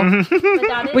 girl. But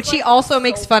that is, Which he like, also so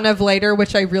makes fun of later,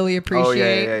 which I really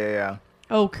appreciate. Oh, yeah.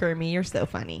 Oh, Kermie, you're so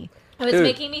funny. It's Dude.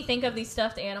 making me think of these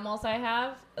stuffed animals I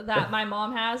have that my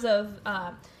mom has of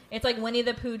it's like Winnie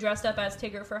the Pooh dressed up as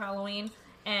Tigger for Halloween,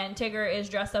 and Tigger is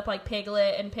dressed up like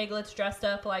Piglet, and Piglet's dressed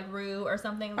up like Roo or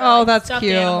something. They're, Oh, like, that's stuffed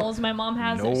cute. Animals my mom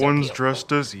has. No They're so one's cute.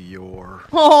 dressed as Eeyore. I think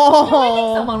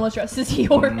Oh, someone was dressed as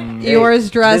Eeyore.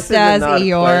 yours dressed This is as an odd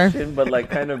Eeyore. question, but like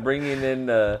kind of bringing in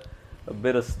a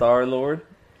bit of Star Lord.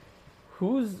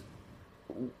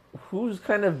 Who's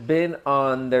kind of been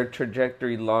on their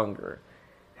trajectory longer?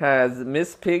 Has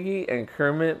Miss Piggy and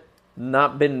Kermit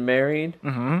not been married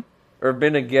or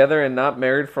been together and not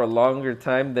married for a longer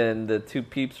time than the two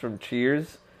peeps from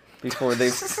Cheers before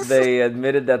they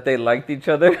admitted that they liked each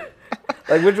other?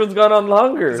 Like, which one's gone on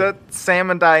longer? Is that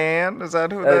Sam and Diane? Is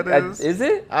that who that is? Is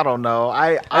it? I don't know.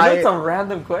 I know it's a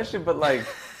random question, but like,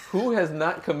 who has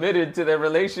not committed to their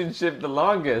relationship the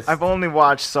longest? I've only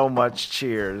watched so much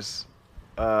Cheers,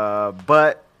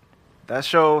 but that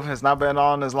show has not been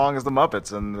on as long as the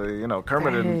Muppets, and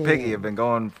Kermit and Piggy have been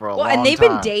going for a long time. And they've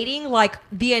been dating like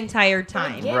the entire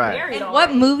time. Get Right. married And what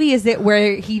already. movie is it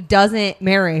where he doesn't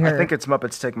marry her? I think it's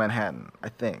Muppets Take Manhattan. I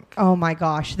think. Oh my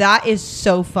gosh, that is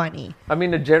so funny. I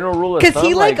mean, the general rule of Because thumb,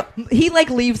 he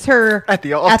leaves her At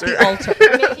the altar. At the altar.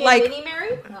 Mickey like- and Minnie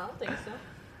married? No, I don't think so.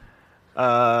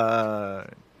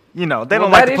 They well,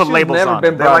 don't like that to put issue's labels never on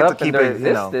been it. They brought like up to in keep their it,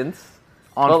 existence.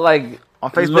 on but like on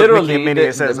Facebook, literally, Mickey and Minnie, it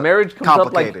the says marriage comes up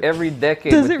like complicated. every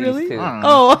decade. Does with it these really? two.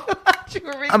 Oh,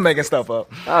 I'm making stuff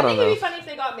up. I I don't think it'd know. be funny if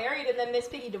they got married and then Miss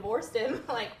Piggy divorced him.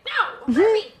 Like, no,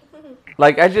 hurry.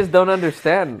 Like, I just don't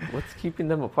understand what's keeping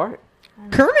them apart.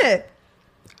 Kermit.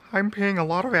 I'm paying a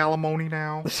lot of alimony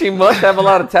now. She must have a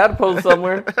lot of tadpoles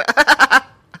somewhere.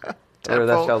 Or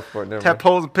that's Tadpole- child sport. Never mind.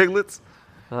 Tadpoles and piglets.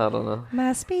 I don't know.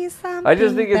 Must be something. I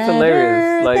just think it's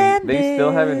hilarious. Like, than they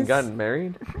still haven't this. gotten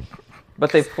married,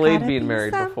 but they played Gotta being be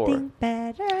married before, something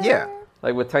better. Yeah.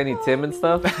 like with Tiny Tim and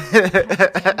stuff.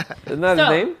 Isn't that his So-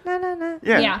 name? Na, na, na.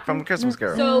 Yeah, Yeah. from the Christmas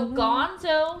Carol. So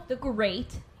Gonzo the Great,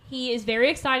 he is very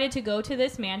excited to go to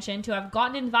this mansion, to have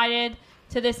gotten invited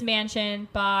to this mansion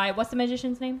by, what's the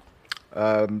magician's name?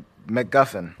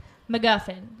 MacGuffin.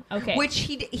 MacGuffin. Okay. Which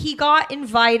he got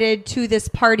invited to this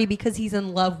party because he's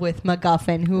in love with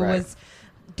MacGuffin, who Right. was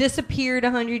disappeared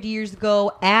 100 years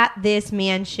ago at this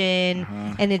mansion,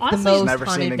 and it's Honestly, the most never seen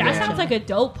haunted again. that mansion. sounds like a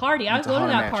dope party. I would It's a go to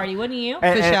haunted that mansion. party, wouldn't you?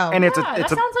 And, For and, sure. and it's Yeah, a, it's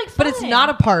that a sounds like fun. But it's not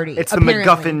a party. it's the apparently.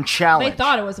 MacGuffin challenge. They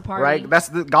thought it was a party. Right? That's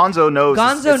the Gonzo knows.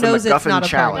 Gonzo it's the knows it's MacGuffin not a party.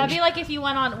 challenge. That'd be like if you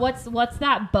went on what's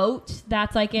that boat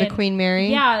that's like in The Queen Mary.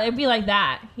 Yeah, it'd be like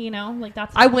that. Like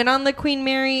that's. I went on the Queen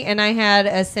Mary and I had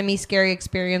a semi-scary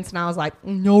experience, and I was like,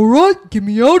 "All right, get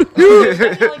me out of here."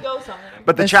 definitely go somewhere.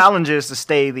 But the challenge is to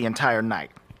stay the entire night,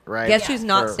 right? Guess who's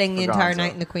not For- staying the for entire Gonzo.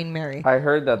 night in the Queen Mary? I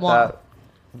heard that Wow.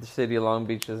 the city of Long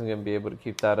Beach isn't going to be able to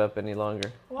keep that up any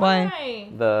longer. Why?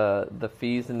 The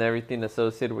fees and everything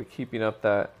associated with keeping up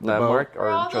that The landmark Where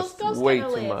all are those just ghosts way gonna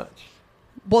too live? much.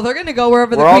 Well, they're gonna go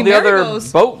wherever Where the all Queen the Mary other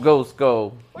goes. boat ghosts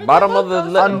go, Where the bottom boat of the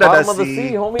goes? Under bottom the of the sea.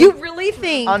 sea, homie. You really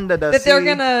think Under the that they're sea.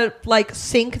 gonna like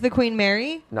sink the Queen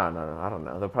Mary? No, I don't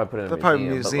know. They'll probably put it in They'll a probably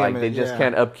museum, but museum like they it, just yeah.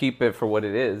 can't upkeep it for what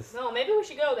it is. No, maybe we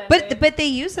should go then. But babe. but they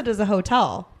use it as a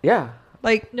hotel. Yeah,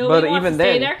 Like Nobody but wants even to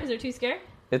stay then- there because they're too scared.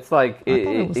 it's like thought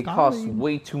it was it costs Scotland.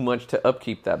 way too much to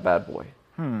upkeep that bad boy.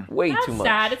 Way That's too much.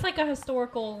 sad. It's like a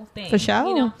historical thing. For sure.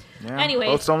 You know? Yeah, Anyways,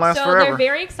 boats don't last so forever. they're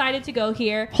very excited to go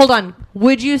here. hold on,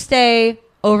 would you stay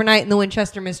overnight in the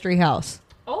Winchester Mystery House?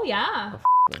 Oh yeah,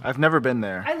 I've never been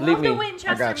there. I Leave love the me. I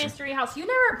Winchester got you. Mystery House. You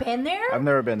never been there? I've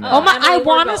never been there. Oh my! Emily, I we're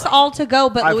want us going. all to go,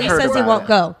 but I've Luis heard says he about won't it.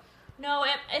 go. No,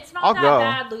 it's not I'll that go.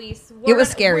 bad, Luis. It was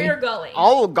scary. We're going.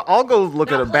 I'll go look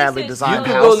That at a badly place is You designed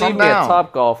can so- go house. leave I'm me at down.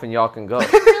 Top Golf and y'all can go. I'm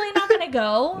really not gonna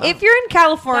go. If you're in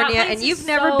California That place and is you've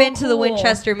never so been to the cool.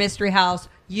 Winchester Mystery House,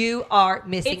 You are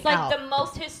missing It's like out. the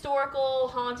most historical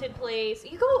haunted place.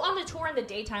 You go on the tour in the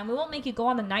daytime. We won't make you go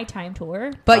on the nighttime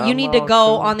tour. But you need to all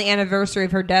go true. on the anniversary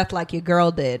of her death like your girl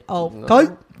did. Oh, No.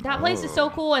 go. That place is so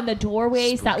cool, and the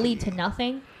doorways that lead to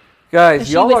nothing. Guys,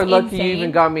 She y'all was are lucky you insane.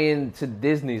 even got me into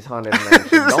Disney's Haunted Mansion.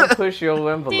 Don't push your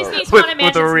envelope. Disney's With- Haunted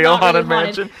with a Mansion's real not Haunted really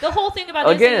Mansion? The whole thing about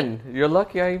Disney, Again, you're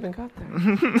lucky I even got there.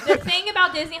 the thing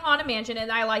about Disney Haunted Mansion, and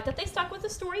I like that they stuck with the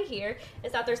story here,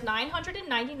 is that there's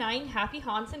 999 happy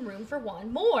haunts and room for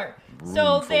one more.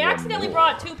 So for they one accidentally more.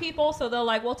 brought 2 people, so they're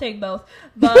like, we'll take both.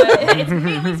 But it's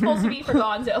really supposed to be for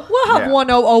Gonzo. We'll have Yeah.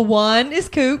 1001. It's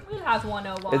cool. We'll have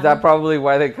 101. Is that probably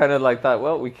why they kind of like thought,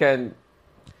 well, we can't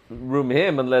room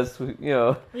him unless,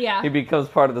 Yeah. he becomes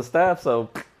part of the staff, so...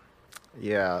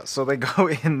 Yeah, so they go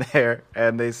in there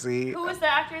and they see Who is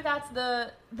the actor that's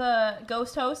the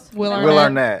ghost host? Will Will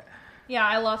Arnett. Yeah,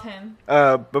 I love him.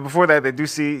 But before that, they do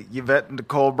see Yvette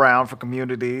Nicole Brown for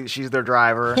Community. She's their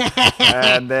driver.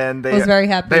 And then they I was very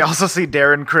happy. They also see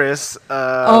Darren Criss.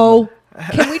 Oh,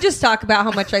 can we just talk about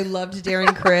how much I loved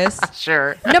Darren Criss?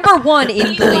 Sure. Number 1 in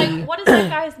He's Glee. like, what is that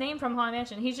guy's name from Haunted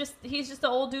Mansion? He's just the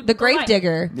old dude. The with light.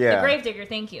 Gravedigger. Yeah. The Gravedigger.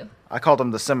 Thank you. I called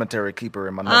him the cemetery keeper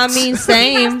in my I notes. mean, He has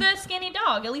same. the skinny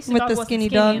dog. At least the With dog the wasn't skinny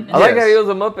skinny dog. in this. I like Yes. how he was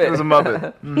a Muppet. It was a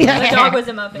Muppet. The dog was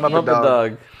a Muppet. Muppet Muppet dog.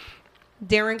 dog.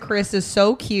 Darren Criss is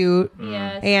so cute.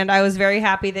 Yes. And I was very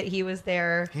happy that he was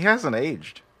there. He hasn't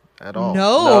aged at all.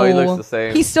 No. No, he looks the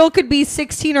same. He still could be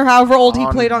 16 or however old he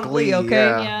played on Glee, okay?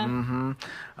 Yeah.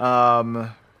 Mm-hmm.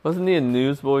 Wasn't he a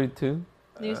newsboy, too?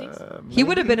 Newsies. He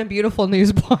would have been a beautiful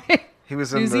newsboy. He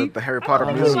was in Newsy? the Harry Potter Oh,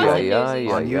 he musical. was in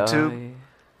Newsies. On YouTube?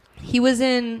 He was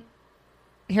in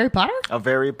Harry Potter? A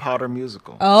Harry Potter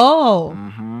musical. Oh.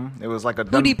 It was like a.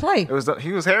 Who'd he play?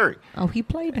 He was Harry. Oh, he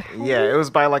played. Yeah, it was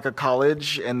by like a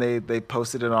college, and they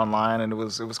posted it online, and it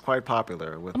was quite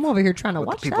popular with I'm over here trying to with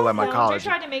the watch people that. at my No, college. They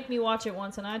tried to make me watch it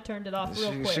once, and I turned it off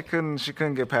real quick. She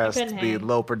couldn't get past couldn't the hang.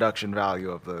 low production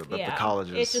value of the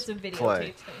college's It's just a videotape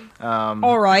play. thing.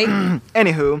 All right.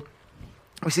 Anywho,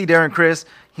 we see Darren Criss.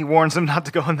 He warns him not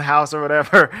to go in the house or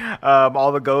whatever.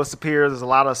 All the ghosts appear. There's a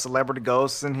lot of celebrity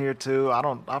ghosts in here too.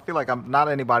 I feel like I'm not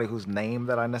anybody whose name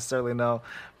that I necessarily know,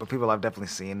 but people I've definitely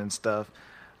seen and stuff.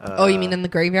 Oh, you mean in the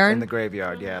graveyard? In the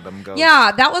graveyard, yeah, them ghosts.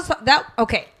 Yeah, that was that.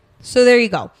 Okay, so there you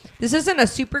go. This isn't a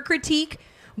super critique,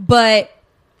 but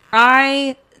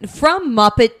from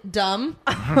Muppet Dumb,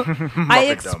 I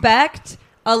expect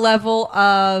a level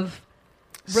of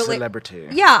Celebrity.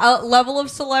 Yeah, a level of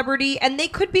celebrity, and they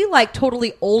could be like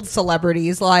totally old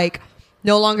celebrities, like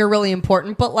no longer really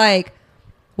important. But like,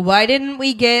 why didn't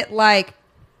we get like?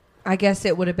 I guess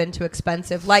it would have been too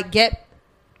expensive. Like, get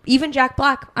even Jack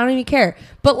Black. I don't even care.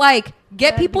 But like,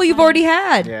 get That'd be people you've fine. already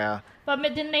had. Yeah. But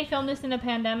didn't they film this in a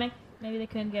pandemic? Maybe they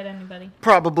couldn't get anybody.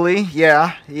 Probably,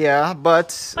 yeah,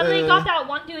 but. But they got that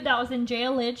one dude that was in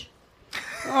jailage.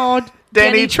 Oh,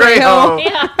 Danny Trejo.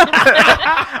 Yeah.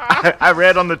 I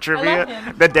read on the love trivia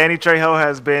him. that Danny Trejo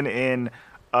has been in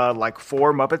like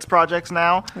 4 Muppets projects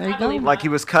now. There you I go. believe Like he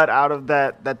was cut out of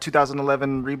that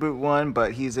 2011 reboot one,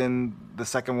 but he's in the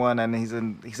second one, and he's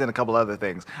in a couple other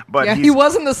things. But Yeah, he's, he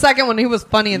was in the second one. He was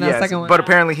funny in that yes, second one. but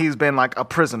apparently he's been like a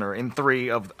prisoner in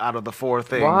 3 out of the 4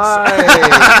 things.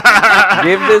 Why?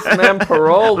 Give this man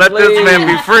parole, Let please. this man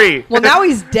be free. well, now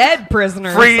he's dead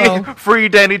prisoner. Free, So. free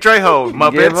Danny Trejo,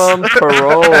 Muppets. Give him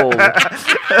parole.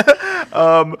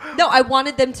 No, I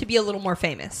wanted them to be a little more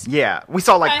famous. Yeah, we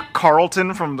saw like Okay.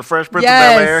 Carlton from the Fresh Prince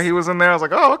Yes. of Bel-Air. He was in there. I was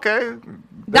like, oh, okay.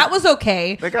 That was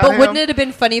okay. They got But wouldn't him. it have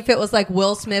been funny if it was like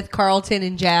Will Smith, Carlton,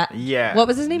 and Jazz? Yeah. What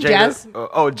was his name? Jada- Jazz?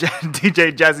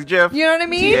 DJ Jazzy Jeff. You know what I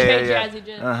mean? Yeah, DJ yeah. Jazzy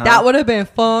Jeff. That would have been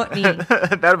funny.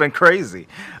 That'd have been crazy.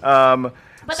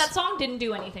 But that song didn't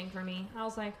do anything for me. I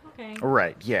was like, okay.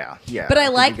 Right. Yeah. Yeah. But I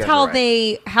think you liked guys how are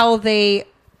right. they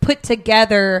put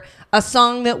together a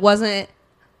song that wasn't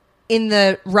in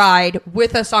the ride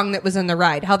with a song that was in the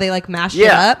ride. How they like mashed it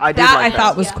Yeah, up. I did that like I that.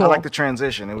 thought was Yeah. cool. I like the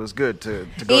transition. It was good to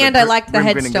go. And to I liked the Grim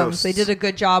Grinning headstones. Ghosts. They did a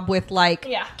good job with like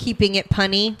Yeah. keeping it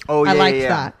punny. Oh yeah, I liked yeah, yeah.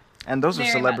 that. And those are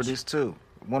Very celebrities too.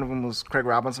 One of them was Craig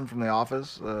Robinson from The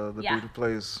Office. The Yeah. dude who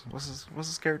plays what's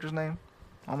his character's name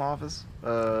on The Office?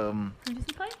 Who does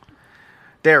he play?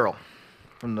 Daryl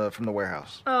from the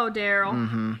Warehouse. Oh,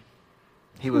 Daryl.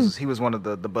 He was one of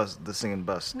the singing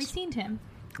busts. We seen him.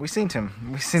 We seen him.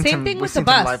 We seen Same him. thing we with the seen him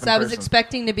live busts. in I was person.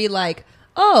 expecting to be like,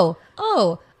 oh,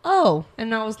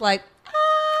 and I was like,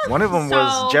 One of them So-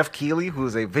 was Jeff Keighley,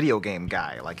 who's a video game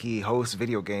guy. Like he hosts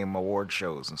video game award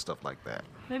shows and stuff like that.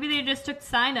 Maybe they just took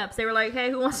sign-ups. They were like, hey,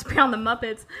 who wants to be on the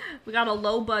Muppets? We got a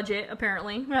low budget,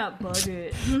 apparently.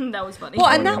 Budget. That was funny. Well,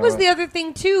 and you that know was what? the other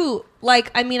thing too.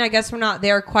 Like, I mean, I guess we're not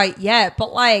there quite yet,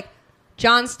 but like,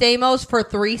 John Stamos for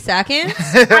 3 seconds.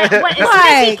 As soon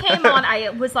as he came on, I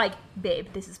was like, babe,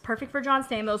 this is perfect for John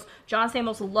Stamos. John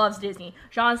Stamos loves Disney.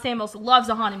 John Stamos loves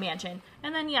a Haunted Mansion.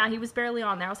 And then, he was barely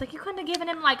on there. I was like, you couldn't have given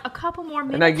him like a couple more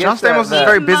minutes. And I guess John Stamos is a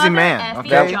very busy man.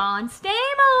 Okay? John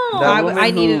Stamos.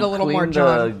 I needed a little more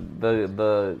John.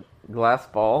 The glass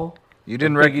ball. You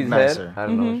didn't Piggy's recognize head. her. I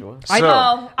don't know who she was.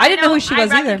 I didn't know who she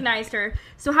was I either. recognized her.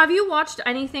 So have you watched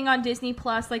anything on Disney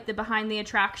Plus, like the behind the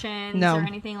attractions or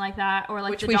anything like that? Or like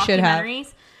Which the we should have.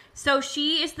 documentaries? So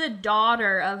she is the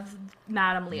daughter of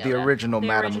Madame Leota. The original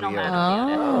Madame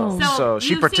Leota. Leota. So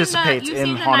she participates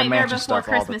in Haunted Mansion stuff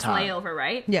all the Christmas time. layover,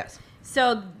 right? Yes.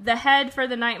 So the head for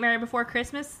the Nightmare Before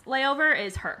Christmas layover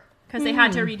is her. Because they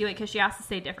had to redo it because she has to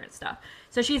say different stuff.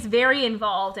 So she's very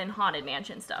involved in Haunted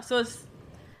Mansion stuff. So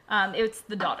it's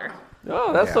the daughter.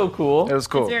 Oh, that's so cool. It was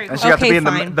cool. It's very And cool. she got to be in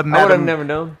fine. the I would have Madame, never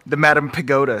known. the Madame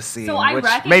Pagoda scene, So I which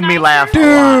recognized made me her. laugh. Dude,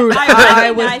 I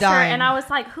I was recognized her, dying. and I was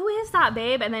like, "Who is that,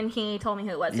 babe?" And then he told me who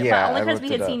it was. Yeah, but only I because looked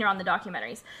we it had up. seen her on the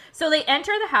documentaries. So they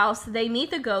enter the house. They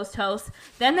meet the ghost host.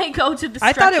 Then they go to the.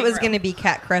 I thought it was going to be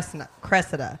Kat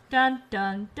Cressida. Dun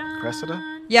dun dun.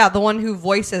 Cressida? Yeah, the one who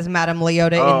voices Madame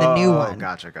Leota in the new one.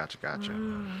 Gotcha.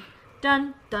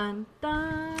 Dun dun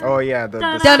dun. Oh yeah, the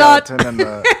Dun, skeleton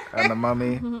and the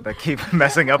mummy that keep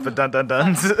messing up the dun dun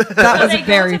duns. That So was they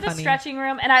very go to the funny. stretching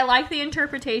room, and I like the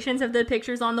interpretations of the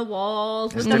pictures on the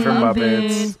walls with It's the different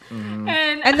Muppets. Muppets.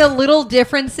 And And the little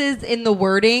differences in the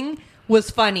wording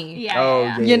was funny.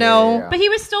 yeah. You know, But he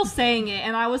was still saying it,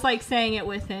 and I was like saying it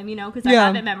with him, because I Yeah.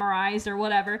 have it memorized or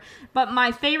whatever. But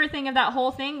my favorite thing of that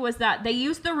whole thing was that they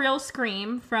used the real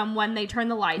scream from when they turn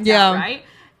the lights out, right?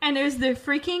 And there's the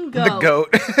freaking goat. The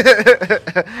goat,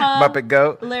 Muppet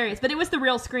goat. Hilarious. But it was the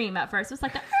real scream at first. It was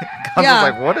like that. I Yeah.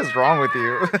 was like, what is wrong with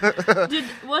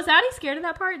you? Was Addie scared of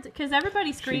that part? Because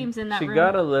everybody screams in that She room.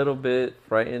 got a little bit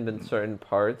frightened in certain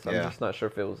parts. I'm Yeah. just not sure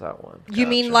if it was that one. You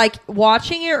mean like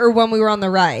watching it or when we were on the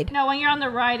ride? No, when you're on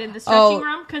the ride in the stretching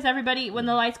room, because everybody, when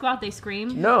the lights go out, they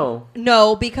scream. No.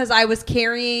 No, because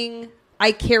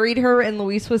I carried her and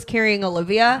Luis was carrying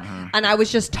Olivia and I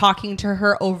was just talking to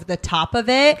her over the top of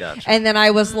it. Gotcha. And then I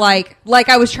was like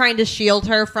I was trying to shield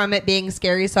her from it being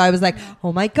scary. So I was like,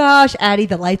 oh my gosh, Addie,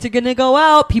 the lights are going to go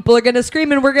out. People are going to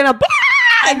scream and we're going to blah!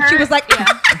 And she was like,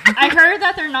 I heard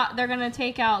that they're going to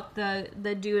take out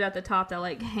the dude at the top that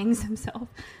like hangs himself.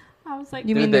 I was like,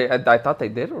 You Dude, mean I thought they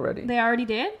did already. they already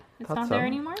did? It's Thought not so. there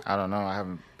anymore? I don't know. I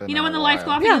haven't been. You know when in the a lights go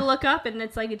while. off Yeah. and you look up and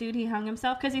it's like a dude, he hung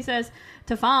himself? Because he says,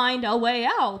 to find a way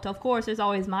out, of course, there's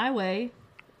always my way.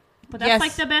 But that's Yes.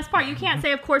 like the best part. You can't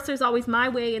say, of course, there's always my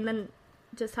way, and then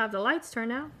just have the lights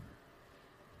turn out.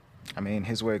 I mean,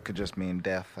 his way could just mean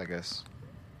death, I guess.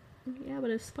 Yeah, but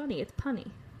it's funny. It's punny.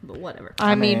 But whatever.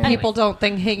 I mean, mean- people don't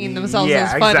think hanging themselves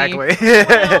yeah, is funny. exactly.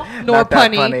 Well, Nor Not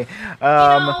that punny.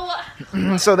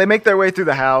 funny. So they make their way through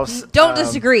the house. Don't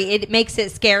disagree. It makes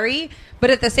it scary,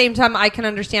 but at the same time, I can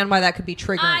understand why that could be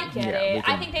triggering. I get Yeah, it. we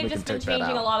can- I think they've we just can been take that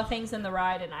changing a out. lot of things in the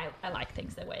ride, and I like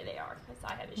things the way they are because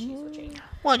I have issues with change.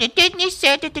 Well, the Disney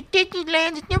said that the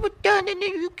Disneyland is never done and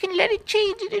then you can let it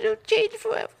change and it'll change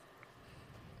forever.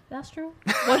 That's true.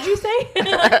 What'd you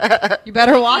say? You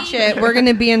better watch it. We're going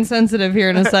to be insensitive here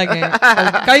in a second.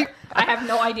 Okay. I have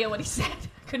no idea what he said.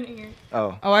 Couldn't hear.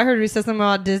 Oh. Oh, I heard he said something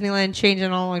about Disneyland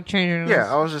changing all like changing. Yeah,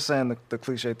 I was just saying the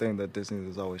cliche thing that Disney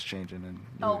is always changing. And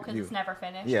Oh, because it's never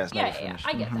finished. Yeah, it's never yeah. finished.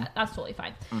 I get that. That's totally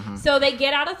fine. So they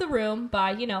get out of the room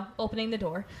by, opening the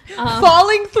door.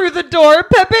 falling through the door.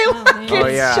 Pepe gets Oh,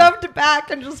 yeah. shoved back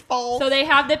and just falls. So they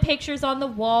have the pictures on the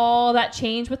wall that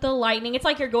change with the lightning. It's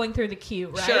like you're going through the queue,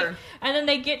 right? Sure. And then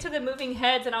they get to the moving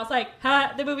heads, and I was like,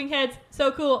 ha, the moving heads, so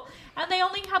cool. And they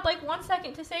only had like 1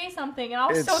 second to say something, and I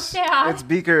was so sad. It's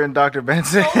Beaker and Dr.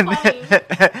 Benson. funny.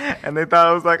 And they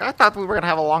thought, I thought we were going to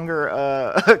have a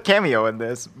longer cameo in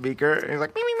this, Beaker. And he's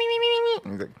like, me, me, me, me, me, me.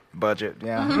 And he's like, budget,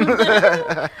 yeah.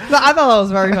 But I thought that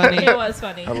was very funny. It was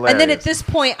funny. And then at Hilarious. this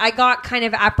point, I got kind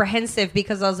of apprehensive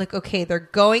because I was like, okay, they're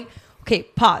going. Okay,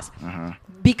 pause.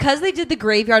 Because they did the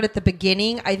graveyard at the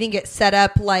beginning, I think it set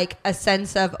up like a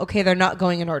sense of, okay, they're not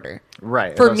going in order.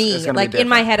 Right. For It's me, gonna be like in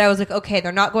my different. head, I was like, okay,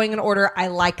 they're not going in order. I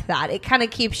like that. It kind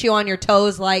of keeps you on your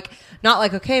toes, like, not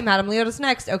like, okay, Madame Leota's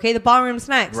next. Okay, the ballroom's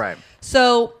next. Right.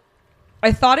 So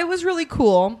I thought it was really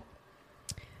cool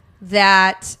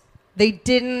that they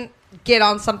didn't get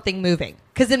on something moving.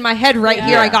 Because in my head right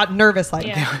here, Yeah. I got nervous. Like,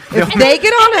 Yeah. if they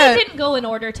get on And a... they didn't go in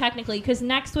order technically, because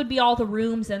next would be all the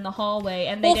rooms in the hallway,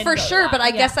 and they Well, didn't for go to sure, that. but I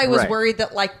Yeah. guess I was Right. worried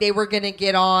that like they were going to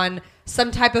get on some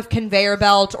type of conveyor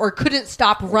belt or couldn't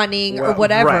stop running or Well,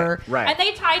 whatever. Right. And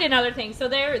they tied in other things. So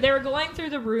they were going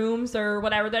through the rooms or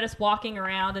whatever. They're just walking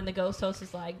around, and the ghost host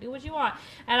is like, "Do what you want."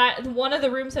 And one of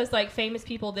the rooms has like famous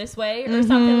people this way or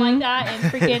something like that. And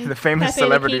freaking The famous Pepe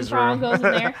celebrities the King Prawn room. goes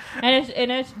in there,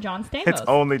 and it's John Stamos. It's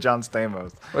only John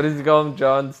Stamos. What is he called?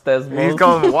 John Stesmos? He's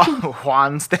called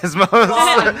Juan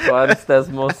Stamos. Juan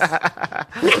Stesmos.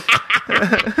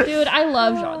 Dude, I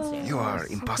love John Stamos. You are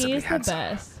impossibly He's the handsome.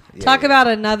 best. Yeah, Talk yeah. about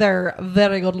another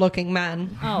very good looking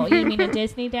man. Oh, you mean a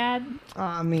Disney dad?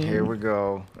 I mean, Here we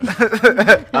go.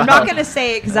 I'm not going to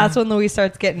say it because that's when Louis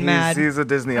starts getting mad. He's a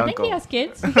Disney I think uncle. he has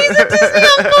kids.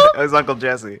 His Uncle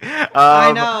Jesse.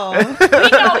 I know. We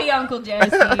know he Uncle Jesse.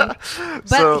 But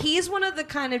So- he's one of the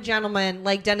kind of gentlemen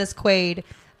like Dennis Quaid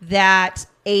that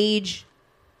age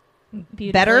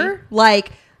Beautifully. better,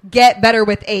 like get better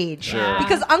with age. Sure.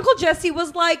 Because Uncle Jesse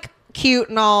was like cute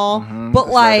and all, but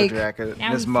His leather like, jacket,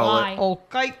 Now his he's mullet. fly.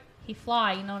 okay, He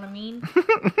fly, you know what I mean?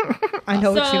 I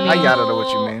know what you So- mean. I gotta know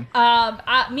what you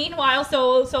mean. Meanwhile,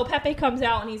 so Pepe comes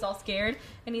out and he's all scared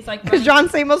and he's like, Because running-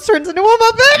 John Stamos turns into a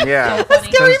Muppet. Yeah. So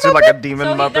funny. Scary Turns to like a demon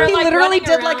So Muppet. they're He like literally running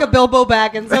did like a around. Bilbo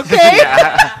Baggins, okay?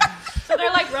 So they're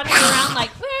like running around like,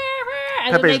 "Wah, wah,"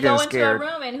 and Pepe's then they go getting into scared. a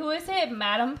room, and who is it?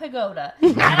 Madame Pagoda.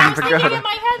 And I was thinking Pagoda. in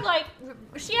my head, like,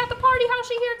 was she at the party? How's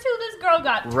she here too? This girl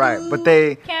got Right, two but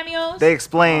they- cameos. They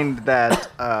explained that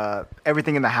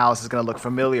everything in the house is going to look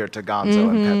familiar to Gonzo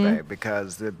and Pepe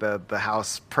because the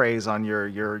house preys on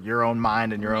your own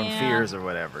mind and your own Yeah. fears or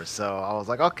whatever. So I was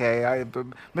like, okay,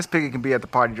 Miss Piggy can be at the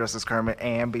party dressed as Kermit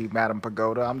and be Madame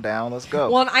Pagoda. I'm down. Let's go.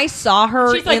 Well, and I saw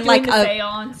her She's like in doing like the a.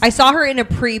 seance. I saw her in a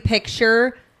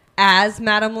pre-picture as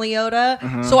Madame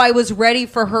Leota, so I was ready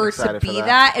for her to Excited for be that.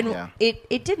 that, and Yeah.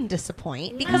 it didn't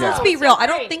disappoint because No, let's be it's real, so I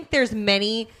don't great. think there's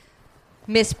many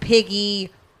Miss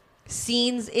Piggy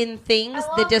scenes in things I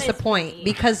love that Miss disappoint Piggy.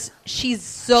 because she's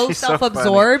so She's so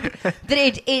self-absorbed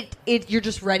that it you're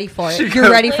just ready for it. She You're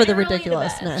goes- ready for the Literally the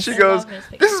ridiculousness. best. She I goes, love Miss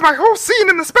Piggy. "This is my whole scene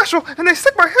in the special, and they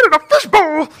stick my head in a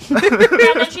fishbowl."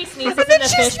 And then she sneezes in the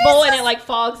she fishbowl, and sneezes. it like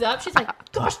fogs up. She's like,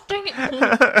 "Gosh dang it!"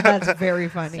 That's very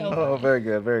funny. So- Oh, very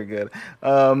good, very good.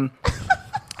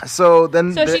 So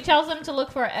then, So she tells them to look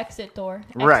for an exit door.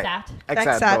 right, Exat.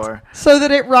 exit door. So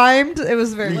that it rhymed. It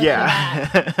was very Yeah.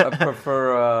 I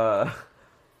prefer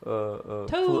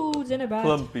Toads in a bag.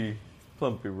 plumpy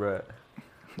rat.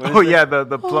 What is Oh it? yeah,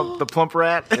 the plump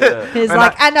rat. Yeah. He's And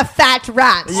like, and a fat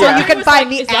rat. So Yeah. you I can was find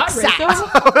like, the "Is that exact.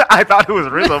 Rizzo?" I thought it was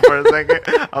Rizzo for a second.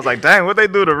 I was like, dang, what they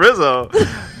do to Rizzo?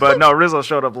 But no, Rizzo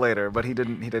showed up later, but he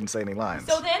didn't say any lines.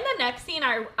 So then the next scene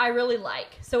I really like.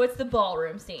 So it's the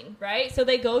ballroom scene, right? So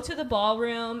they go to the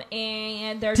ballroom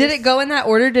and they're Did just, it go in that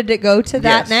order? Did it go to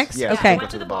that Yes, next? yes. Yeah, Okay. they went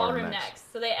to the ballroom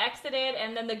next. So they exited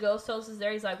and then the ghost host is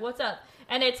there. He's like, "What's up?"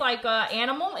 And it's like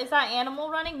animal. Is that animal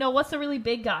running? No, what's the really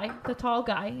big guy? The tall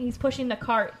guy. He's pushing the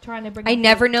cart trying to bring I the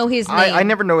never food. know his name. I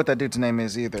never know what that dude's name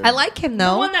is either. I like him The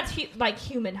though. one that's like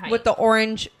human height. With the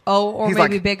orange or he's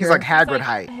maybe like bigger. he's like He's Hagrid like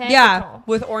height. head yeah, tall.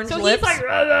 with orange So lips. he's like,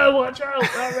 "Rah, rah, watch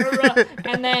out, rah, rah, rah."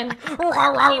 And then he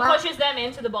pushes them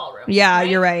into the ballroom. Yeah,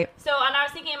 you're right. So, and I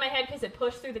was thinking in my head because it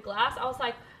pushed through the glass. I was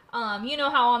like, you know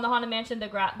how on the Haunted Mansion the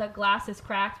glass is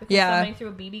cracked because Yeah. somebody threw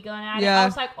a BB gun at it. Yeah. I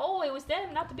was like, oh, it was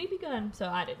them, not the BB gun. So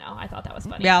I didn't know. I thought that was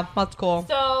funny. Yeah, that's cool.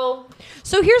 So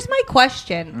So here's my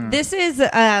question. This is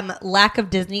lack of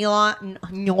Disney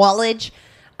knowledge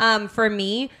for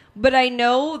me, but I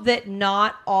know that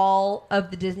not all of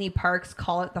the Disney parks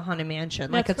call it the Haunted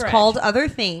Mansion. Like That's it's correct. called other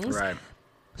things. Right.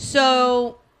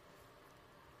 So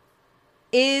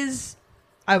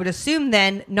I would assume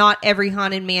then not every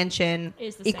Haunted Mansion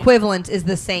Is the same. equivalent is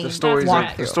the same. The stories That's are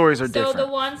correct. the stories are So different. the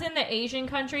ones in the Asian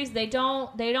countries, they don't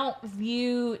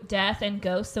view death and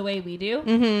ghosts the way we do.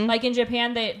 Mm-hmm. Like in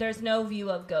Japan, there's no view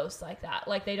of ghosts like that.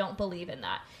 Like they don't believe in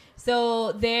that.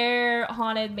 So their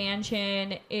haunted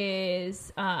mansion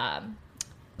is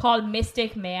called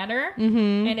Mystic Manor,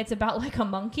 and it's about like a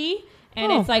monkey. And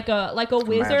Oh. it's like a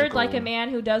wizard, Magical. like a man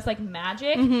who does like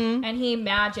magic, and he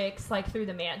magics like through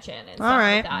the mansion and stuff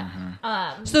right. like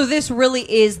that. So this really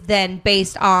is then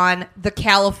based on the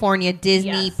California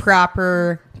Disney Yes.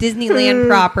 proper, Disneyland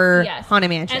proper Yes. Haunted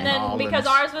Mansion. And then All in because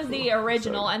this- ours was the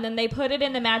original, and then they put it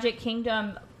in the Magic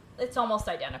Kingdom, it's almost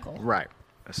identical. right.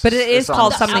 But it is on-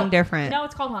 called The something out- different. No,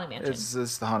 it's called Haunted Mansion.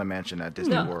 It's the Haunted Mansion at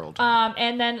Disney No. World.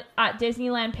 And then at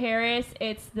Disneyland Paris,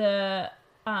 it's the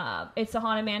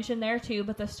Haunted Mansion there too,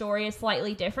 but the story is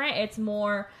slightly different. It's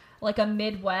more like a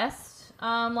Midwest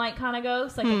like kind of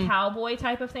ghost, like a cowboy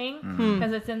type of thing,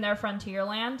 because it's in their frontier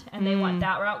land, and they went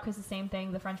that route because the same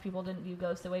thing. The French people didn't view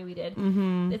ghosts the way we did.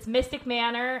 It's Mystic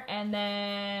Manor, and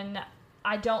then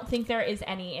I don't think there is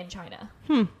any in China.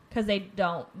 Because they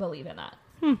don't believe in that.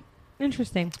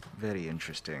 Interesting. Very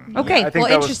interesting. Okay, Yeah, I think well,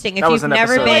 that was- interesting. If that was you've an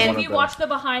never episode of been- one If of you the- watch the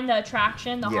behind the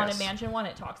attraction, the Yes. Haunted Mansion one,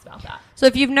 it talks about that. So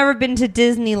if you've never been to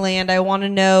Disneyland, I want to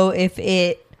know if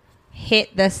it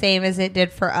hit the same as it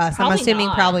did for us. I'm assuming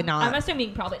probably I'm not.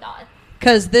 assuming probably not.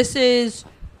 Because this is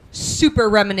super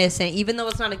reminiscent. Even though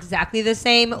it's not exactly the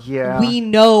same, Yeah. we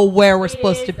know where we're It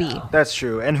supposed is, to be. though. That's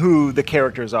true, and who the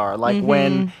characters are. Like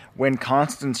Mm-hmm. when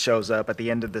Constance shows up at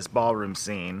the end of this ballroom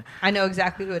scene. I know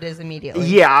exactly who it is immediately.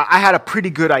 Yeah, I had a pretty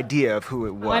good idea of who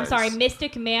it was. Oh, I'm sorry,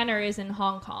 Mystic Manor is in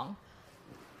Hong Kong.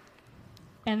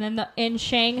 And then in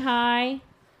Shanghai,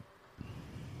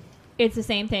 it's the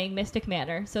same thing, Mystic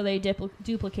Manor. So they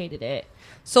duplicated it.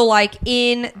 So, like,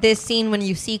 in this scene, when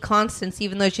you see Constance,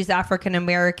 even though she's African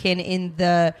American in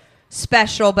the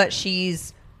special, but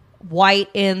she's white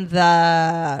in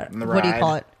the what do you ride.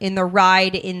 call it? In the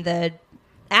ride in the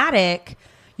attic,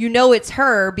 you know it's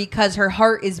her because her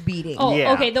heart is beating. Oh,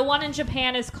 Yeah. okay. The one in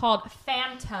Japan is called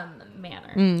Phantom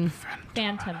Manor.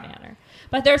 Phantom Manor.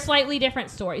 But they're slightly different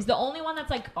stories. The only one that's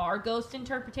like our ghost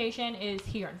interpretation is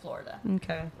here in Florida.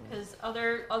 Okay. Because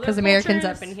other Because Americans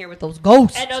cultures- up in here with those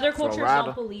ghosts. And other cultures Florida.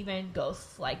 don't believe in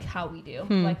ghosts like how we do.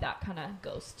 Like that kind of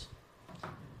ghost.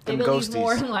 They Them believe ghosties.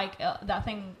 more in like that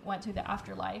thing went to the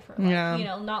afterlife. Or like, Yeah. you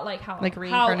know, not like how, Like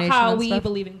reincarnation how and we stuff?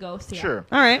 believe in ghosts. Yeah. Sure.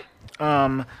 All right.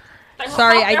 They're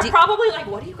Sorry, they're probably like,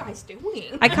 what are you guys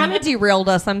doing? I kind of derailed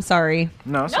us. I'm sorry.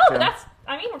 No, it's No, okay. that's,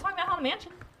 I mean, we're talking about Haunted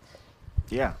Mansion.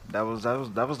 Yeah, that was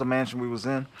the mansion we was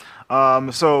in.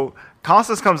 So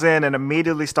Constance comes in and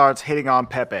immediately starts hitting on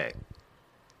Pepe.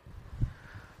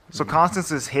 So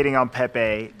Constance is hitting on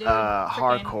Pepe Dude,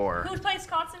 hardcore. Who plays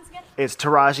Constance again? It's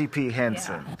Taraji P.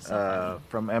 Henson Yeah, so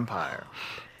from Empire,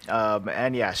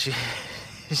 and yeah,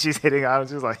 she's hitting on him.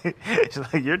 She's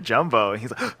like, "You're Jumbo," and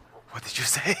he's like, "What did you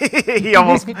say?" he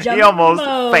almost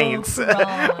Jumbo faints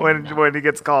Cron. when he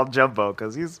gets called Jumbo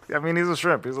because he's a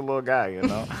shrimp. He's a little guy, you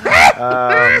know.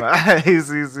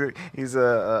 He's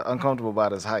uncomfortable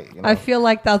about his height. You know? I feel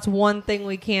like that's one thing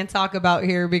we can't talk about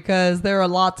here because there are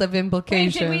lots of Wait,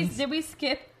 implications. did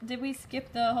we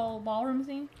skip the whole ballroom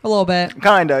scene? A little bit.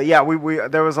 Kinda, yeah. We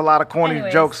there was a lot of corny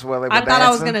Anyways, jokes while they were I thought I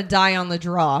was dancing. gonna die on the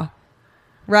draw.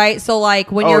 Right? So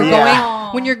like when Oh, you're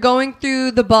yeah. going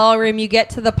through the ballroom, you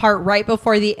get to the part right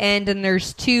before the end and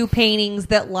there's two paintings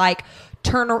that like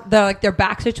their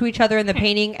backs are to each other in the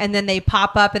painting and then they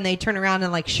pop up and they turn around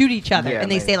and like shoot each other Yeah,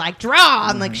 and they they- say like draw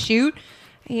and like shoot.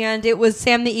 And it was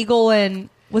Sam the Eagle and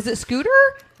was it Scooter?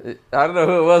 I don't know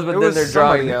who it was, but It then was they're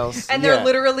somebody drawing. else. And they're Yeah.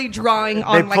 literally drawing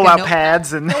on They like pull a out notepad.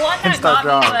 pads and, The one and that start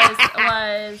got drawing.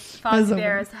 me was Fozzie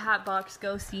Bear's Hatbox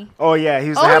Ghosty. Oh yeah, he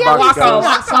was the Oh, yeah, Hatbox we've seen Ghost.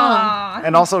 that song.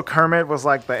 And also Kermit was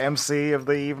like the MC of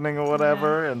the evening or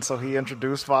whatever, and so he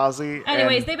introduced Fozzie.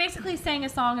 Anyways, and they basically sang a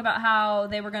song about how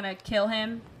they were gonna kill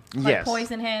him, like Yes.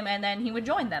 poison him, and then he would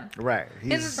join them. right,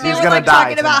 And he's they were gonna like die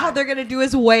talking about how tonight. they're gonna do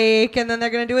his wake and then they're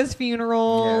gonna do his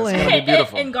funeral. Yes. and Gonna be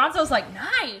beautiful. And Gonzo's like,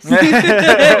 nice.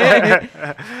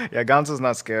 Yeah, Gonzo's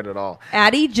not scared at all.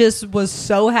 Addie just was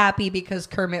so happy because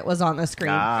Kermit was on the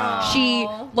screen. Ah. She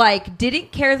like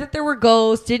didn't care that there were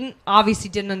ghosts, didn't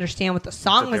understand what the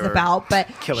song That was they were about, but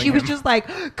killing she was him. just like,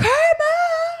 Kermit!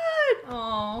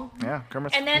 Aw. Yeah,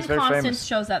 Kermit's And then he's very Constance famous.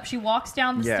 shows up. She walks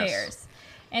down the Yes. stairs.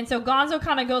 And so Gonzo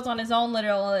kind of goes on his own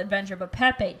little adventure, but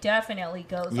Pepe definitely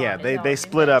goes Yeah, on his they own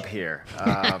split up adventure.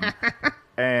 here.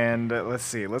 And let's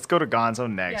see, let's go to Gonzo Yeah,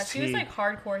 next. she was He- like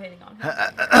hardcore hitting on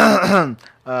him.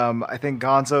 I think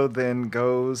Gonzo then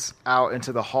goes out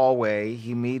into the hallway.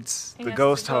 He meets He the has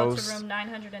ghost to go host. to room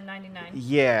 999.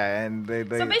 Yeah, and they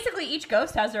So basically, each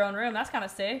ghost has their own room. That's kind of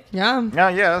sick. Yeah.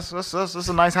 yeah, that's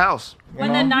a nice house. you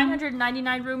When the know?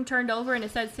 999 room turned over and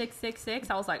it said 666,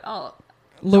 I was like, oh,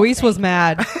 Luis was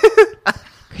mad.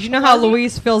 Because you know how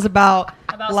Luis feels about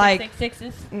like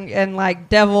 666s. and like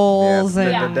devils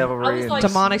Yeah, and the devilry I was and like,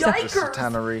 demonic stuff. the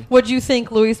satanery. What'd you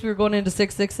think, Luis? We were going into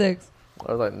 666.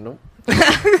 I was like, nope.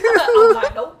 I was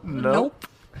like, nope. Nope.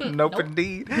 Nope,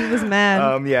 indeed. He was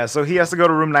mad. Yeah, so he has to go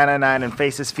to room 999 and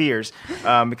face his fears,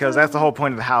 because that's the whole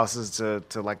point of the house is to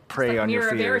like prey on your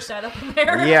Mirror of error fears. set up in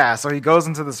there. Yeah, so he goes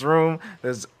into this room.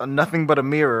 There's nothing but a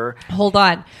mirror. Hold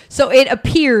on. So it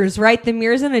appears, right? The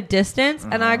mirror's in a distance,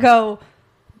 and Uh-huh. I go,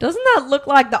 doesn't that look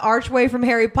like the archway from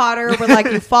Harry Potter where like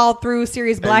you fall through,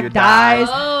 Sirius Black you die. dies?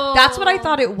 Oh. That's what I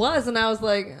thought it was, and I was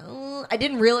like, I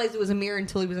didn't realize it was a mirror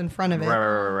until he was in front of it.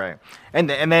 Right. And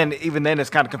then even then it's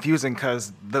kind of confusing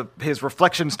because his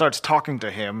reflection starts talking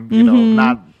to him. You know,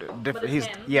 not But it's he's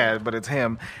him. yeah, but it's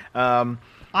him.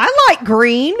 I like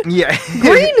green. Yeah.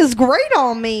 Green is great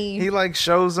on me. He like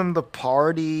shows them the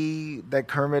party that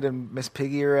Kermit and Miss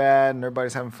Piggy are at, and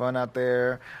everybody's having fun out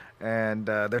there. And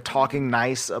they're talking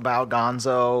nice about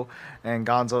Gonzo, and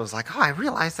Gonzo's like, "Oh, I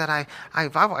realize that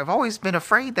I've always been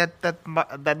afraid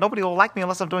that nobody will like me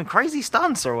unless I'm doing crazy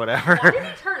stunts or whatever." Why did he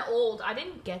turn old? I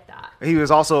didn't get that. He was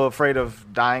also afraid of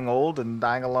dying old and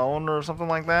dying alone or something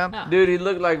like that. Oh. Dude, he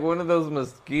looked like one of those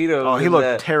mosquitoes. Oh, he in looked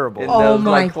that- terrible. in Oh those,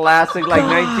 my like classic like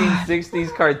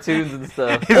 1960s cartoons and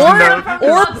stuff.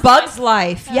 Or Bug's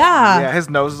Life. Yeah. Yeah, his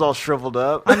nose is all shriveled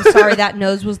up, I'm sorry, that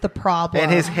nose was the problem.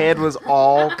 and his head was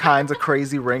all kinds of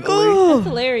crazy wrinkly. That's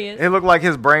hilarious. It looked like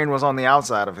his brain was on the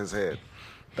outside of his head.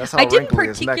 That's how I didn't wrinkly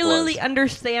his neck particularly was.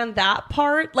 understand that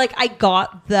part. Like, I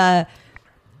got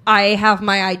I have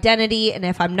my identity, and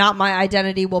if I'm not my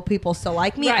identity, will people still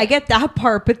like me? Right. I get that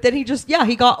part, but then he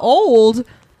got old.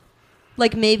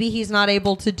 Like, maybe he's not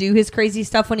able to do his crazy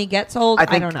stuff when he gets old. I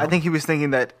don't know. I think he was thinking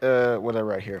that whatever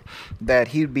right here, that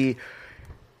he'd be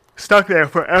stuck there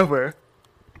forever,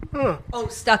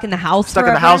 Stuck in the house stuck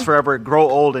in the house forever, grow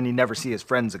old, and you never see his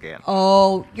friends again.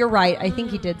 Oh, you're right. I think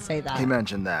he did say that. He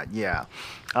mentioned that, yeah.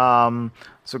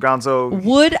 So Gonzo,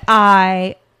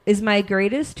 Is my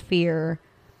greatest fear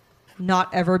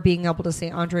not ever being able to see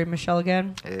Andre and Michelle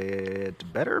again? it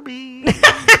better be.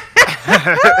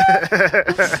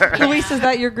 Luis, is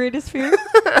that your greatest fear?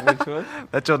 Which one?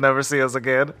 That you'll never see us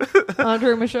again.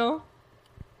 Andre and Michelle?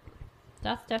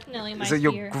 That's definitely my Is it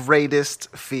your fear.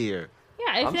 greatest fear?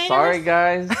 Yeah, if I'm they sorry, never...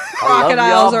 guys. I love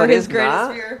Crocodiles y'all, are but his it's greatest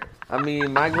not. fear. I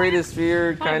mean, my greatest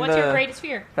fear Fine, kind what's your of greatest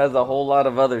fear? has a whole lot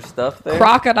of other stuff there.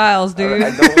 Crocodiles, dude.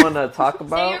 I don't want to talk Say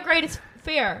about. your greatest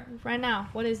fear right now.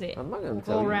 What is it? I'm not gonna We'll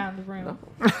tell go you. around the room. No.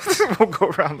 We'll go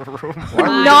around the room. Why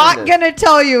are you Not doing this? gonna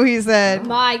tell you, he said.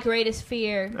 My greatest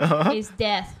fear Uh-huh. is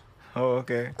death. Oh,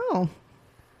 okay. Oh,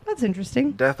 that's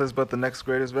interesting. Death is but the next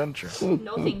greatest venture.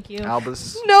 No, thank you.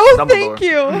 Albus. No, Dumbledore. thank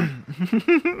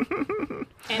you.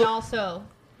 And also,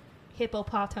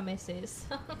 hippopotamuses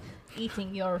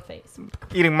eating your face.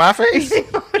 Eating my face?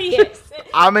 Yes.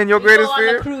 I'm in your You greatest go on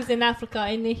fear? a cruise in Africa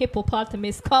and the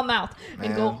hippopotamus come out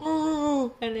and go, Man.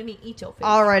 "Oh," and then he eat your face.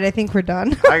 All right, I think we're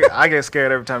done. I get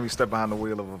scared every time you step behind the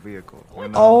wheel of a vehicle. You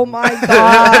know? Oh my That's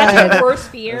your god. worst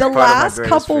fear. The part of my last greatest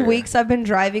couple fear. weeks I've been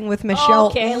driving with Michelle,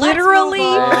 Okay, let's literally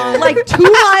move on. like 2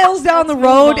 miles down the Let's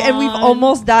road, move and we've on.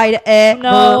 almost died every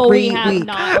No, we have week.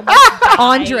 not. Almost died.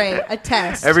 Andre, a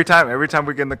test. Every time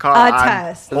we get in the car, A I'm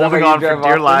test. Is that holding why you on for drive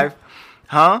dear often? life.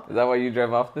 Huh? Is that why you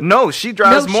drive often? No, she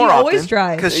drives No, more she often. always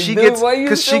drives. Because she Dude, gets why you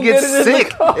because she still gets getting in the sick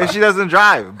car? if she doesn't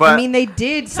drive. But I mean, they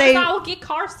did Because say, I will get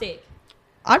car sick.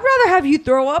 I'd rather have you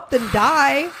throw up than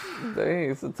die. Dang,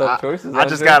 it's a tough choices. I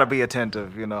just Andre. gotta be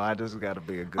attentive. You know, I just gotta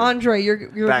be a good. Andre, your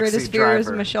Backseat greatest fear is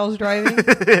driver. Michelle's driving.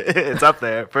 It's up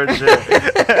there for sure.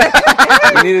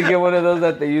 You need to get one of those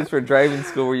that they use for driving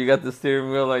school, where you got the steering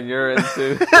wheel on your end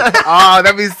too. Oh,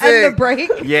 that'd be sick. And the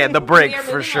brake. Yeah, the We brake are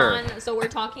for moving sure. on, so we're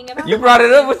talking about. You brought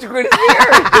it up. What's your greatest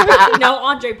fear? No,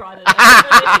 Andre brought it up.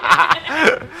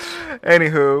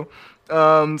 Anywho,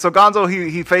 so Gonzo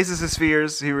he faces his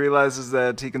fears. He realizes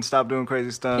that he can stop doing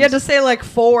crazy stunts. You had to say like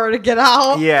 4 to get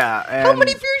out. Yeah. And, How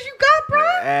many fears you got, bro?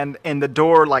 And the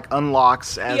door like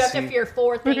unlocks as You have to he fear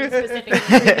 4 things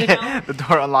specifically. You know? the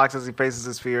door unlocks as he faces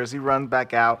his fears. He runs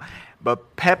back out,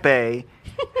 but Pepe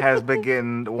has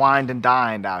been wined and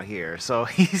dined out here. So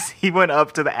he went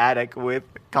up to the attic with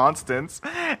Constance,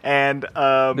 and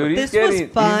Dude, This was he's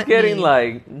funny. getting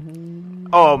like.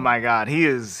 oh my God, he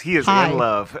is High. in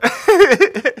love.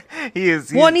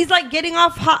 he's Well, and he's like getting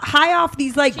off high off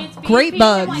these like It's grape being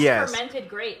bugs. like Yes. fermented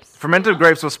grapes. fermented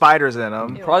grapes with spiders in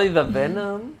them. Probably the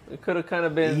venom. It could have kind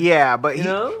of been. Yeah, but You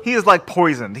know? he is like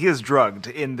poisoned. He is drugged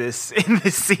in this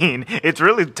scene. It's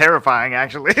really terrifying,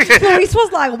 actually. Luis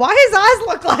was like, "Why his eyes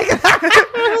look like that?"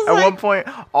 I was At like, one point,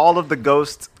 all of the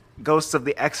ghosts of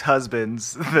the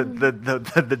ex-husbands,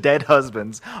 the dead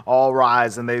husbands, all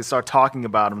rise and they start talking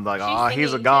about him like, She's "Oh, he's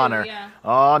a singing goner. too, yeah.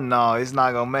 Oh no, he's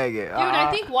not gonna make it." Dude,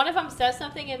 I think one of them says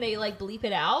something and they like bleep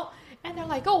it out. And they're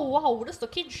like, "Oh wow, this is the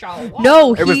kid show." Wow.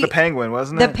 No, it was the penguin,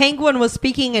 wasn't The it? penguin was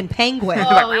speaking in penguin.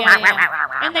 Oh yeah.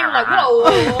 And they were like, "Whoa,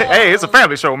 whoa, whoa." Hey, it's a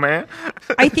family show, man.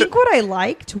 I think what I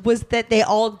liked was that they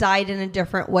all died in a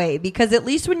different way, because at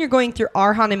least when you're going through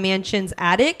our Haunted Mansion's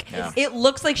attic, Yeah. it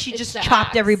looks like she It's just the chopped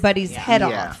axe. everybody's Yeah. head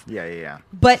Yeah, off. yeah.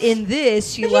 But in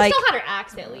this, she But she like still had her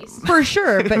axe at least. for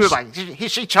sure. He But was she- like,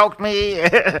 she choked me.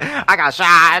 I got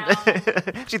shot.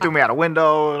 She threw me out a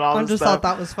window and all I this just stuff. thought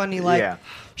that was funny. Like Yeah.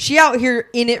 she out here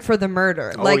in it for the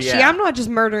murder. Oh, Like yeah. I'm not just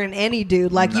murdering any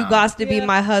dude. Like you No. got to be Yeah.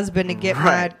 my husband to get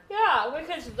Right. my. Yeah,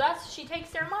 because she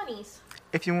takes their monies.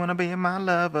 If you wanna be my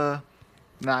lover,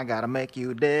 now I gotta make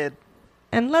you dead.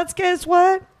 And let's guess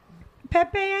what?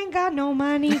 Pepe ain't got no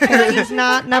money because he's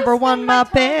not number one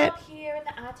Muppet. Up here in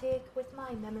the attic with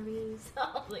my memories.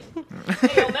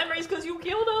 Hey, no memories because you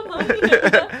killed him.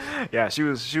 Yeah, she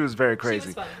was very crazy.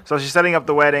 was funny. So she's setting up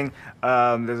the wedding.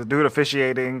 There's a dude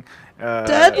officiating.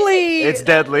 Dudley. It's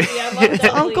Deadly. Yeah, I love It's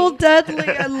Dudley. Uncle Dudley.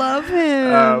 I love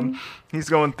him. He's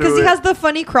going through Because he it. has the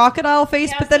funny crocodile face,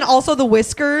 He but has then the- also the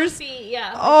whiskers.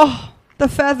 Yeah. Oh, the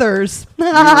feathers. You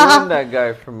ruined that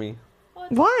guy for me.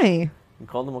 Why? You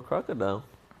called him a crocodile.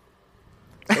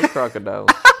 Say crocodile.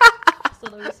 So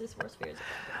Luis's worst fears.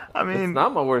 I It's mean,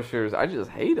 not my worst fears. I just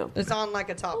hate them. It's on like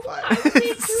a top Why? 5. What did they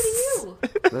do to you?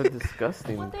 They're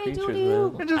disgusting What they do creatures, to you?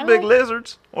 man. they're just I big like-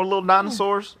 lizards or little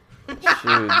dinosaurs. Shoot,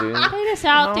 dude. They just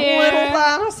out No, there Little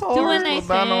dinosaurs. doing their little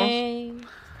dinos. thing,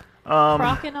 Um,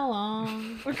 rocking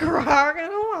along. Crocking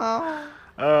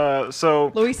along.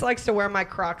 so Luis likes to wear my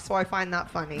Crocs, so I find that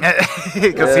funny. because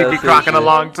Yeah, he'd be see, crocking yeah.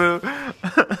 along too.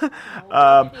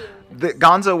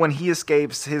 Gonzo, when he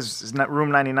escapes his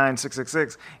room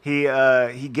 99666,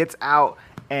 he gets out.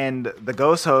 And the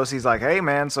ghost host, he's like, "Hey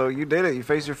man, so you did it. You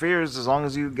face your fears as long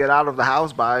as you get out of the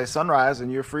house by sunrise, and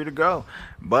you're free to go.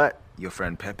 But your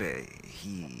friend Pepe,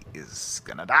 he is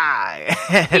gonna die."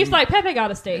 He's like, Pepe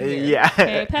gotta stay here. Yeah.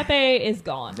 Okay, Pepe is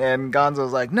gone. And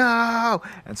Gonzo's like, "No!"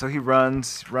 And so he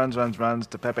runs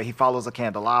to Pepe. He follows a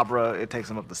candelabra. It takes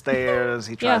him up the stairs.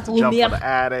 He tries to jump Yeah. for the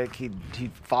attic. He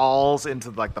falls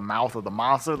into like the mouth of the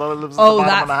monster that lives Oh, at the bottom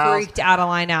that of the house. freaked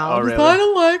Adeline out. Oh, I was really? like, I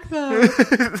don't like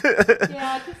that.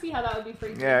 Yeah, I can see how that would be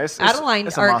freaky. Yeah, it's Adeline,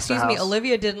 it's a or monster excuse me, house.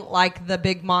 Olivia didn't like the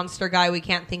big monster guy. We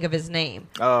can't think of his name.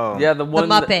 Oh, Yeah, the The one.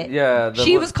 Muppet. Yeah,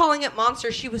 She was calling it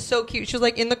monster. She was so cute. She was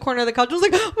like in the corner of the couch. She was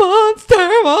like, monster,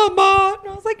 mama.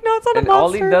 And I was like, no, it's not And a monster.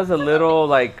 all he does a little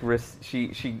like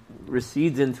she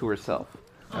recedes into herself.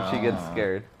 She gets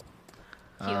scared.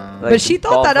 Cute. Like, But she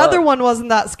thought balls that other up. one wasn't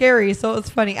that scary, so it's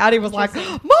funny. Addie was like,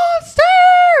 Interesting.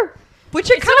 monster! Which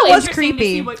it It's kind so of was interesting to see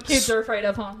creepy. what kids are afraid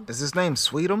of, huh? is his name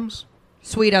Sweetums?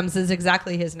 Sweetums is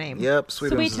exactly his name. Yep,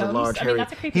 Sweetums is a Sweetums. large I mean, hairy.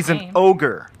 that's a creepy He's an name.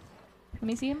 ogre. Let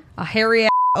me see him. A hairy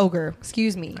ogre.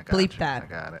 Excuse me. I got Bleep you. I that.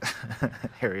 got it.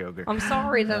 Hairy ogre. I'm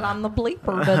sorry that I'm the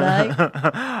bleeper today.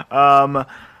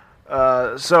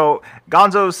 So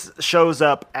Gonzo shows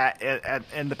up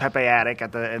in the Pepe attic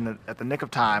at the nick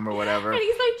of time or whatever. And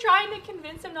he's like trying to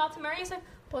convince him not to marry. He's like,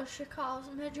 but she calls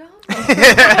me Jumbo. I'm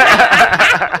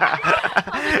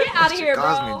like, get out of here,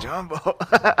 Calls bro. me Jumbo.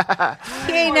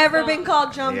 He ain't never been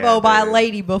called Jumbo Yeah, by a dude.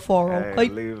 lady before. Hey, Okay?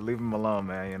 leave him alone,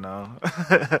 man. You know,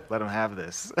 let him have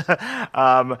this.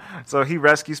 So he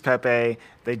rescues Pepe.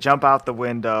 They jump out the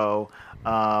window.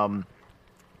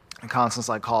 And Constance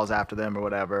like calls after them or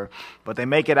whatever, but they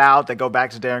make it out. They go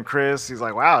back to Darren Chris. He's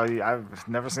like, "Wow, I've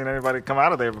never seen anybody come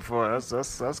out of there before.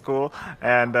 That's cool."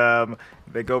 And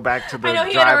they go back to the I know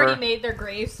he driver. had already made their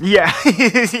graves. Yeah, yeah,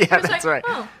 He was that's like, right.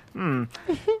 Oh.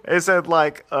 It said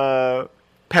like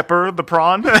Pepper the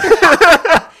prawn.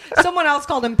 Someone else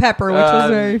called him Pepper, which was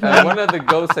very funny. One of the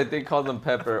ghosts, I think, called him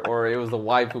Pepper, or it was the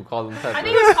wife who called him Pepper. I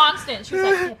think it was Constance. She was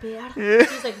like, Pepe.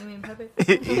 She's like, you mean Pepe?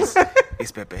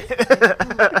 He's Pepe.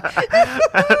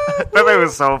 Pepe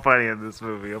was so funny in this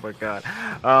movie. Oh my god.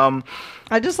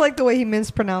 I just like the way he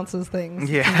mispronounces things.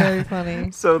 Yeah. It's very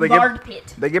funny. So they Lard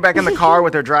pit. get back in the car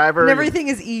with their driver. And everything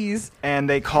is ease. And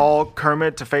they call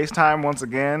Kermit to FaceTime once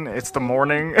again. It's the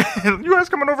morning. You guys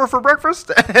coming over for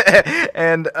breakfast?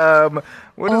 And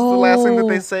what is the last thing that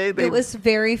they say? It was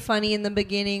very funny in the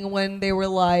beginning when they were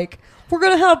like, we're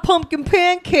going to have pumpkin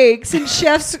pancakes and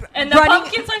chefs And the running,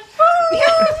 pumpkin's like,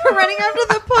 running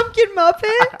after the pumpkin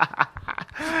muffin.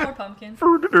 poor pumpkin.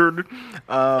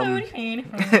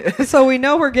 So we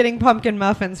know we're getting pumpkin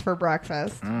muffins for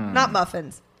breakfast. Not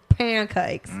muffins,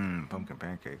 pancakes. Pumpkin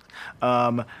pancakes.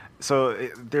 So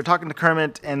they're talking to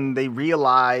Kermit, and they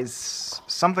realize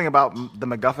something about the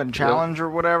MacGuffin challenge or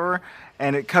whatever,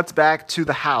 and it cuts back to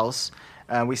the house.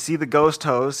 We see the ghost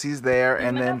host. He's there, He's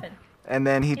and MacGuffin.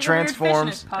 then he He has a weird fish in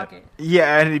transforms. his pocket.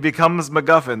 Yeah, and he becomes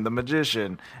MacGuffin, the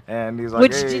magician, and he's like,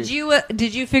 Which "Hey."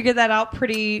 did you figure that out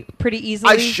pretty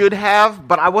easily? I should have,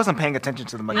 but I wasn't paying attention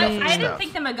to the MacGuffin I didn't stuff.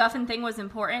 think the MacGuffin thing was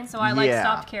important, so I Yeah.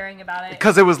 stopped caring about it.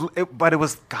 Because it was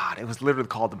literally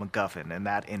called the MacGuffin, and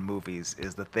that in movies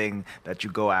is the thing that you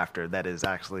go after that is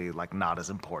actually like not as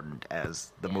important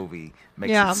as the movie makes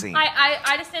Yeah. it seem.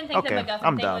 I just didn't think Okay, the MacGuffin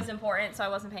I'm thing done. was important, so I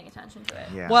wasn't paying attention to it.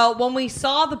 Yeah. Well, when we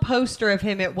saw the poster of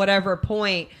him at whatever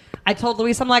point, I told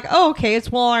Luis, I'm like, oh, okay,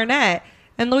 it's Will Arnett.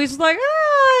 And Luis was like,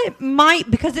 it might,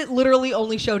 because it literally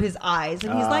only showed his eyes.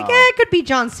 And he's like, it could be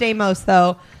John Stamos,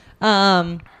 though.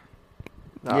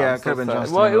 No, Yeah, I'm it could've been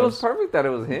Justin Well, it was Rose. perfect that it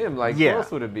was him. Like, Yeah. who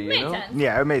else would it be? You Made know? sense.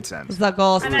 Yeah, it made sense. was the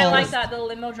ghost And I like host. that the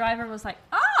limo driver was like,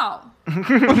 oh, Oh.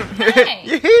 Hey.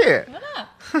 You're here. What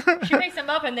up? She picks him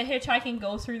up and the hitchhiking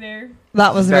goes through there.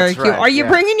 That was very That's cute. right, Are you yeah.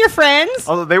 bringing your friends?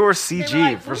 Although they were CG They were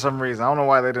like, for some reason. I don't know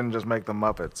why they didn't just make the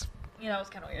Muppets. Yeah, that was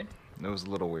kind of weird. It was a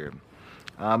little weird.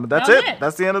 But that's That was it. it.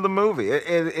 That's the end of the movie.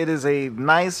 It is a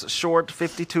nice, short,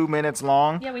 52 minutes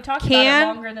long. Yeah, we talked Can-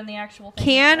 about it longer than the actual thing.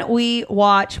 Can we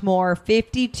watch more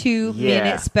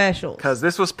 52-minute specials? Because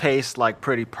this was paced like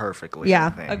pretty perfectly. I Yeah,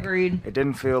 think. agreed. It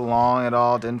didn't feel long at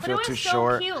all. Didn't But feel it was too so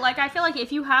short. cute. Like, I feel like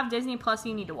if you have Disney Plus,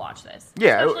 you need to watch this.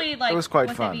 Yeah, Especially, like, it was quite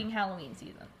with fun. it being Halloween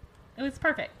season. It was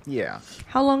perfect. Yeah.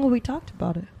 How long have we talked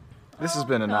about it? This has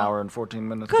been an hour and 14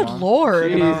 minutes Good long.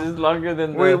 Lord. Jeez, it's longer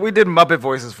than the... We did Muppet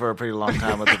voices for a pretty long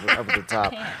time up at the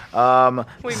top.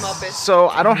 We Muppets. So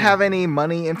I don't have any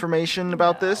money information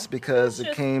about this because It's it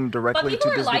just- came But directly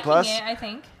people to are Disney liking Plus. it, I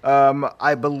think.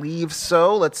 I believe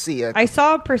so. Let's see. I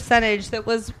saw a percentage that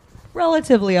was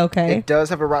relatively okay. It does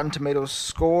have a Rotten Tomatoes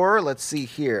score. Let's see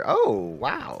here. Oh,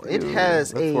 wow. It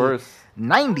has that's a worse.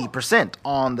 90%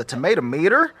 on the tomato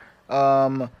meter,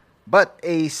 but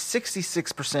a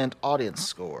 66% audience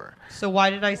score. So why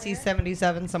did I see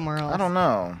 77 somewhere else? I don't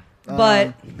know.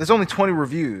 But- there's only 20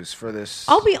 reviews for this.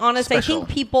 I'll be honest, special. I think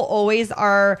people always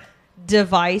are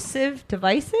divisive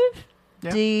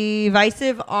Yeah.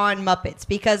 divisive on Muppets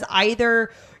because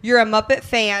either you're a Muppet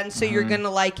fan, so you're going to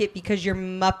like it because you're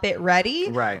Muppet ready,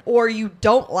 Right. or you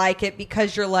don't like it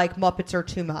because you're like, Muppets are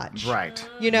too much. Right.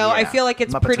 You know, I feel like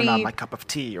it's Muppets pretty... are not my cup of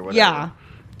tea or whatever. Yeah.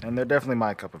 And they're definitely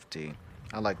my cup of tea.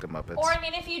 I like the Muppets. Or, I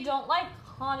mean, if you don't like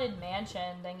Haunted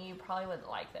Mansion, then you probably wouldn't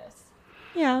like this.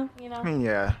 Yeah. You know? I mean,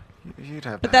 yeah. You'd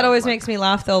have to But that have, always like- makes me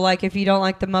laugh, though. Like, if you don't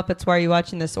like the Muppets, why are you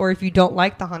watching this? Or if you don't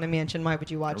like the Haunted Mansion, why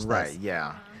would you watch Right, this?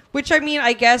 yeah. Which, I mean,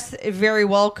 I guess it very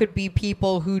well could be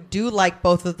people who do like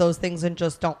both of those things and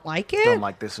just don't like it. Don't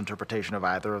like this interpretation of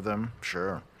either of them.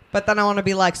 Sure. But then I want to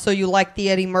be like, so you like the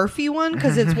Eddie Murphy one?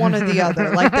 Because it's one or the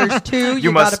other. Like, there's two,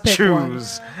 you gotta must pick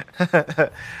choose.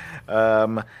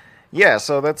 Yeah,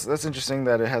 so that's interesting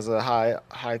that it has a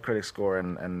high critic score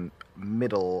and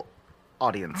middle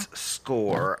audience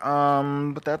score.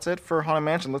 But that's it for Haunted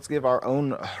Mansion. Let's give our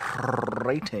own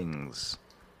ratings.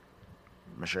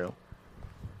 Michelle.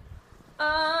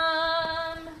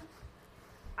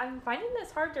 I'm finding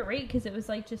this hard to rate because it was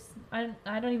like just I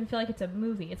don't even feel like it's a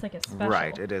movie. It's like a special.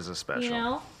 Right, it is a special. You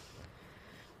know.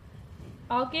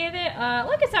 I'll give it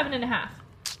like a 7.5.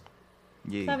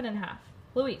 Yeah. 7.5.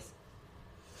 Louise.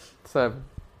 7.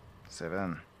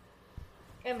 7.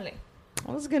 Emily.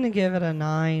 I was going to give it a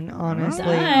 9, honestly.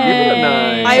 Give it a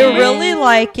 9. I really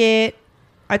like it.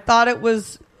 I thought it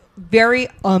was very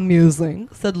amusing,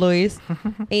 said Luis.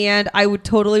 And I would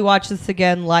totally watch this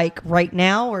again, like, right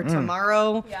now or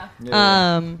tomorrow. Yeah.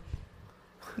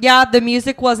 Yeah, the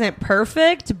music wasn't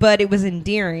perfect, but it was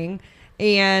endearing.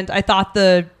 And I thought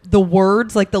the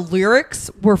words, like the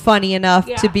lyrics, were funny enough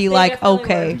Yeah, to be they like, definitely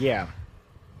okay. were. Yeah.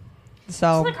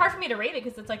 So, It's like hard for me to rate it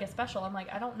because it's like a special. I'm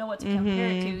like I don't know what to compare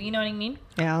it to. You know what I mean?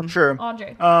 yeah. Sure.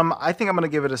 Andre. I think I'm going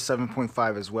to give it a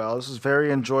 7.5 as well. This was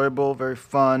very enjoyable, very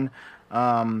fun.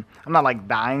 I'm not like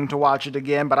dying to watch it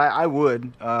again, but I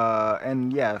would.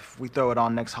 And yeah, if we throw it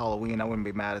on next Halloween, I wouldn't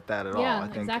be mad at that at all. Yeah, I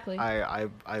think exactly.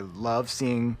 I love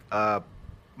seeing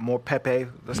more Pepe.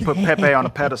 Let's put Pepe on a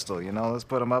pedestal. You know, let's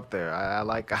put him up there. I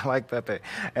like Pepe,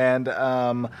 and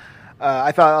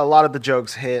I thought a lot of the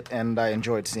jokes hit, and I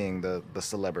enjoyed seeing the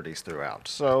celebrities throughout.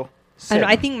 So, And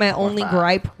I think my only 7.5.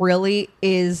 gripe really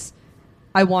is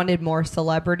I wanted more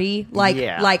celebrity, like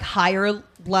Yeah. like higher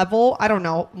level. I don't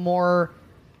know, more.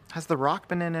 Has The Rock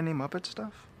been in any Muppet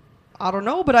stuff? I don't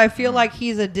know, but I feel like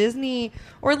he's a Disney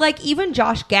or like even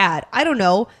Josh Gad. I don't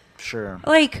know. Sure.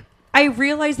 Like I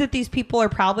realize that these people are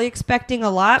probably expecting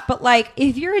a lot, but like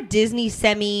if you're a Disney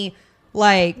semi,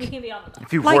 like You can be on the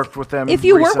If you've like, worked with them, if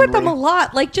you work with them a recently,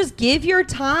 lot, like just give your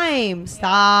time.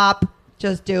 Stop,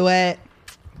 just do it.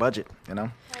 budget, you know.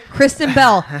 Kristen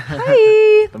Bell, hi.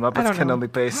 The I Muppets don't can know. only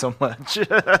pay so much.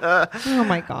 Oh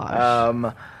my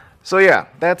gosh. So yeah,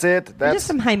 that's it. I'm That's just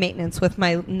some high maintenance with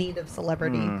my need of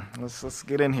celebrity. let's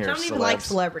get in here. I don't even like celebs.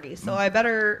 celebrities, so I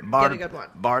better Bard, get a good one.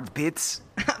 Bard Pitts,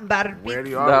 Better where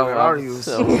be- you are? Where are you?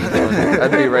 So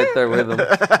I'd be right there with him.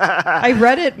 I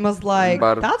read it and was like,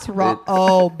 Bard that's wrong. Pitt.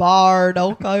 Oh, Bard.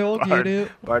 Okay, I'll get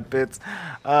it. Bard Pitts.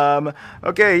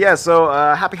 Okay, yeah. So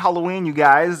happy Halloween, you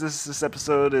guys. This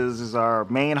episode is our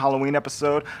main Halloween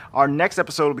episode. Our next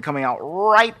episode will be coming out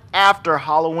right after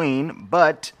Halloween,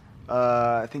 but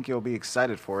I think you'll be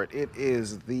excited for it. It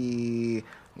is the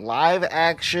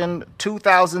live-action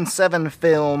 2007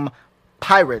 film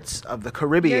Pirates of the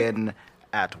Caribbean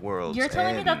at World's You're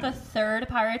telling me End. that the third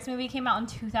Pirates movie came out in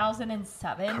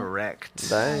 2007? Correct. Oh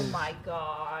Dang. my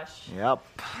gosh. Yep.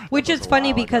 Which That is was a funny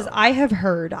while because ago. I have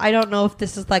heard, I don't know if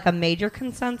this is like a major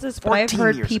consensus, but I've 14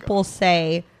 heard years people ago.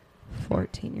 say,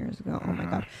 14 years ago, oh my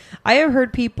God. I have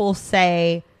heard people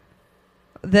say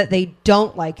that they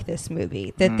don't like this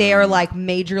movie, that they are like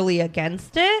majorly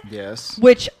against it. Yes.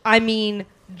 Which, I mean,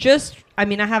 I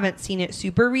haven't seen it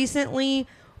super recently,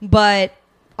 but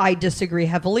I disagree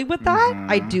heavily with that.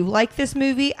 I do like this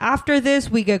movie. After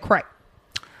this, we get cry.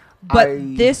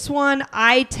 But this one,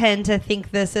 I tend to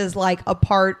think this is like a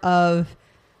part of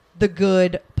the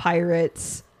good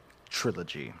Pirates.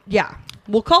 Trilogy. Yeah.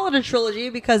 We'll call it a trilogy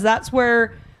because that's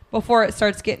where, before it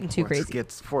starts getting too crazy.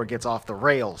 Before it gets off the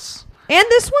rails. And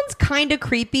this one's kind of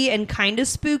creepy and kind of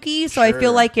spooky, so I feel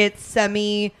Sure. like it's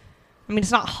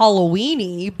it's not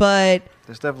Halloween-y, but...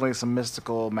 There's definitely some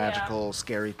mystical, magical,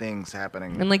 scary things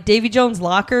happening. And like Davy Jones'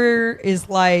 locker is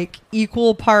like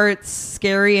equal parts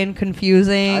scary and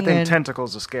confusing. I think and,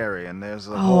 tentacles are scary, and there's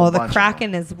a whole the bunch of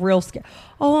Kraken is real scary.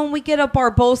 Oh, and we get a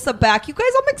Barbosa back. You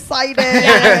guys, I'm excited.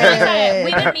 Yeah,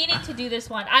 we've been meaning to do this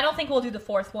one. I don't think we'll do the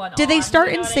fourth one. Did they on,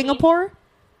 start you know in what I mean? Singapore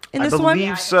in I this one?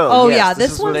 believe so. Oh, yes, yeah,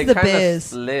 this is one's where They the kinda biz.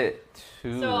 split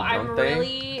too, So I'm don't they?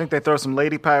 really... I think they throw some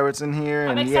lady pirates in here,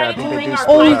 I'm and yeah, I excited think to they bring do our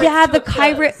split Oh up. yeah, to the a close,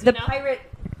 pirate, you the know? pirate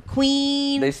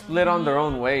queen. They split on their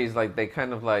own ways. Like they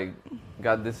kind of like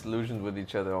got disillusioned with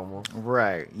each other almost.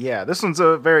 Right. Yeah, this one's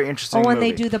a very interesting Oh, and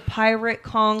movie. they do the pirate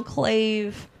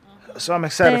conclave. So I'm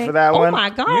excited thing. for that one. Oh my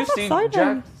god, You I'm see, excited.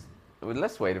 Jack.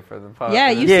 Let's wait for the podcast. Yeah,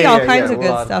 you Yeah, see all yeah, kinds yeah. of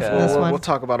good We'll stuff in podcast. this one. We'll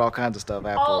talk about all kinds of stuff all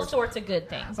afterwards. sorts of good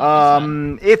things.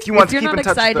 On If you want If to you're keep not in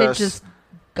touch excited, with us, just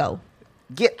go.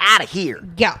 get out of here.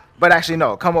 Yeah. But actually,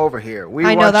 no, come over here. We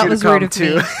I know, want that you was to come rude of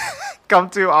to me. come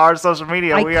to our social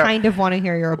media. I we are kind of want to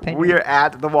hear your opinion. we are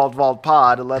at the Wald Vault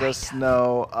Pod. Let us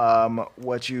know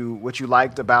what you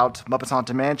liked about Muppets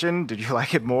Haunted Mansion. Did you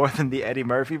like it more than the Eddie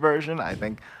Murphy version? I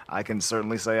think I can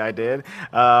certainly say I did.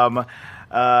 And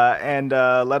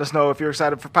let us know if you're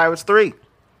excited for Pirates 3.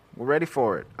 We're ready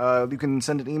for it. You can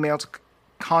send an email to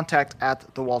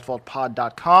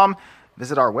contact@thewaldvaultpod.com.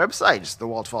 Visit our website, just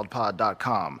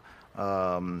thewaldvaultpod.com.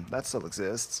 That still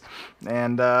exists.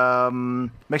 And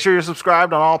make sure you're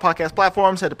subscribed on all podcast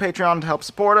platforms. Head to Patreon to help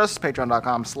support us.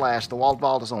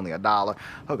 Patreon.com/thewaldvault is only $1.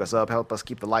 Hook us up. Help us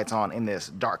keep the lights on in this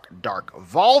dark, dark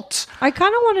vault. I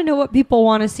kind of want to know what people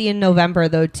want to see in November,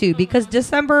 though, too, because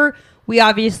December, we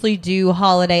obviously do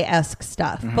holiday-esque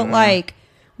stuff. But, like,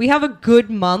 we have a good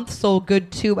month, so a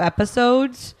good 2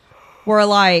 episodes. We're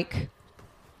like...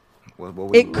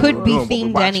 It could be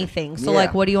themed anything. So,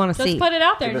 like, what do you want to Just see? put it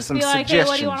out there. Give us Just be some like, hey,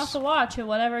 what do you want suggestions. us to watch? And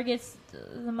whatever gets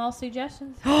the most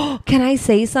suggestions. Can I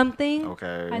say something?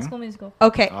 Okay. High School Musical.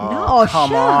 Okay. Oh, no, come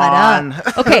shut on.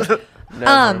 up. Okay.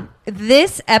 Never.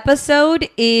 This episode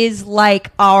is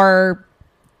like our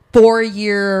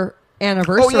 4-year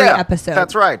anniversary episode.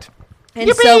 That's right. And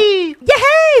so, yay,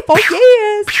 4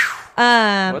 years.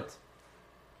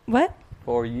 What?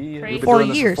 4 years. Crazy. We've been 4 doing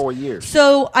this for years. 4 years.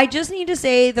 So I just need to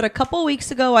say that a couple weeks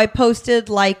ago I posted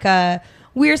like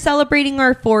we're celebrating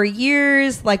our 4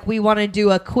 years. Like we want to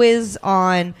do a quiz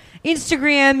on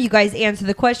Instagram. You guys answer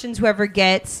the questions. Whoever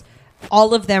gets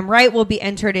all of them right will be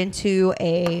entered into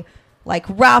a like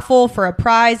raffle for a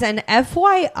prize. And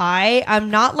FYI, I'm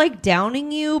not like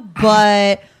downing you,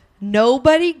 but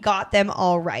nobody got them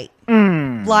all right.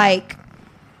 Like.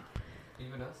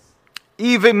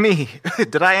 Even me.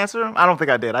 Did I answer him? I don't think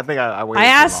I did. I think I waited I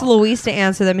too asked long. Luis to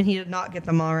answer them, and he did not get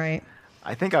them all right.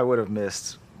 I think I would have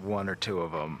missed 1 or 2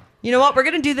 of them. You know what? We're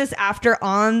going to do this after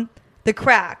On the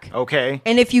Crack. Okay.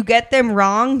 And if you get them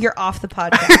wrong, you're off the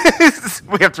podcast.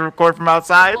 We have to record from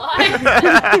outside?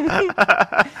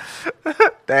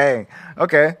 Dang.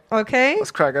 Okay. Okay?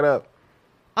 Let's crack it up.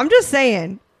 I'm just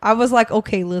saying. I was like,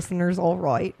 okay, listeners, all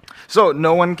right. So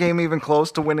no one came even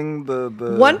close to winning the...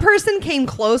 One person came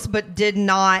close but did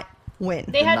not win.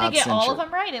 They had to Not get all censure. of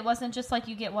them right. It wasn't just like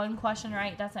you get one question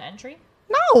right. That's an entry.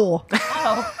 No.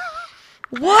 Oh,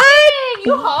 What? dang,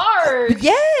 you hard.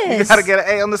 Yes. You gotta get an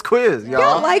A on this quiz, y'all.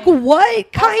 Yeah, like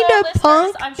what kind Also, of listeners,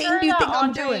 punk I'm thing sure do you that think I'm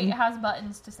Andre doing? has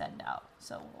buttons to send out,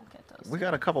 so we'll get those. We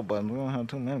got a couple buttons. We don't have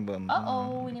too many buttons.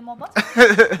 Uh-oh, we need more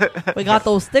buttons. We got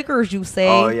those stickers, you say.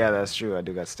 Oh, yeah, that's true. I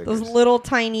do got stickers. Those little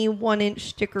tiny 1-inch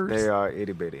stickers. They are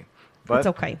itty bitty. But, It's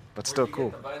okay. But still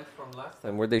cool.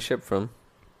 And where'd they ship from?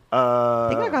 I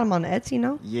think I got them on Etsy,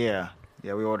 no? Yeah.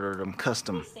 Yeah, we ordered them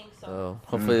custom. Oh,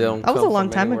 hopefully they don't That was come a long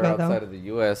from time anywhere ago, though. outside of the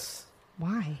U.S.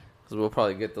 Why? Because we'll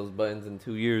probably get those buttons in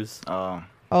 2 years. Oh,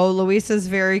 Luis is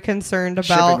very concerned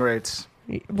Shipping about... rates.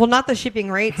 Well, not the shipping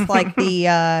rates, like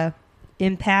the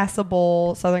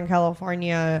impassable Southern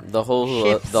California. The whole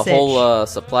ship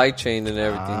supply chain and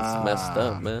everything's messed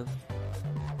up, man.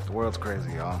 The world's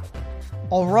crazy, y'all.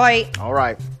 All right. All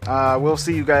right. We'll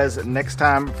see you guys next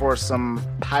time for some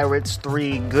Pirates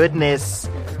 3 goodness.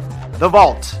 The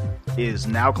vault is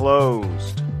now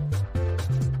closed.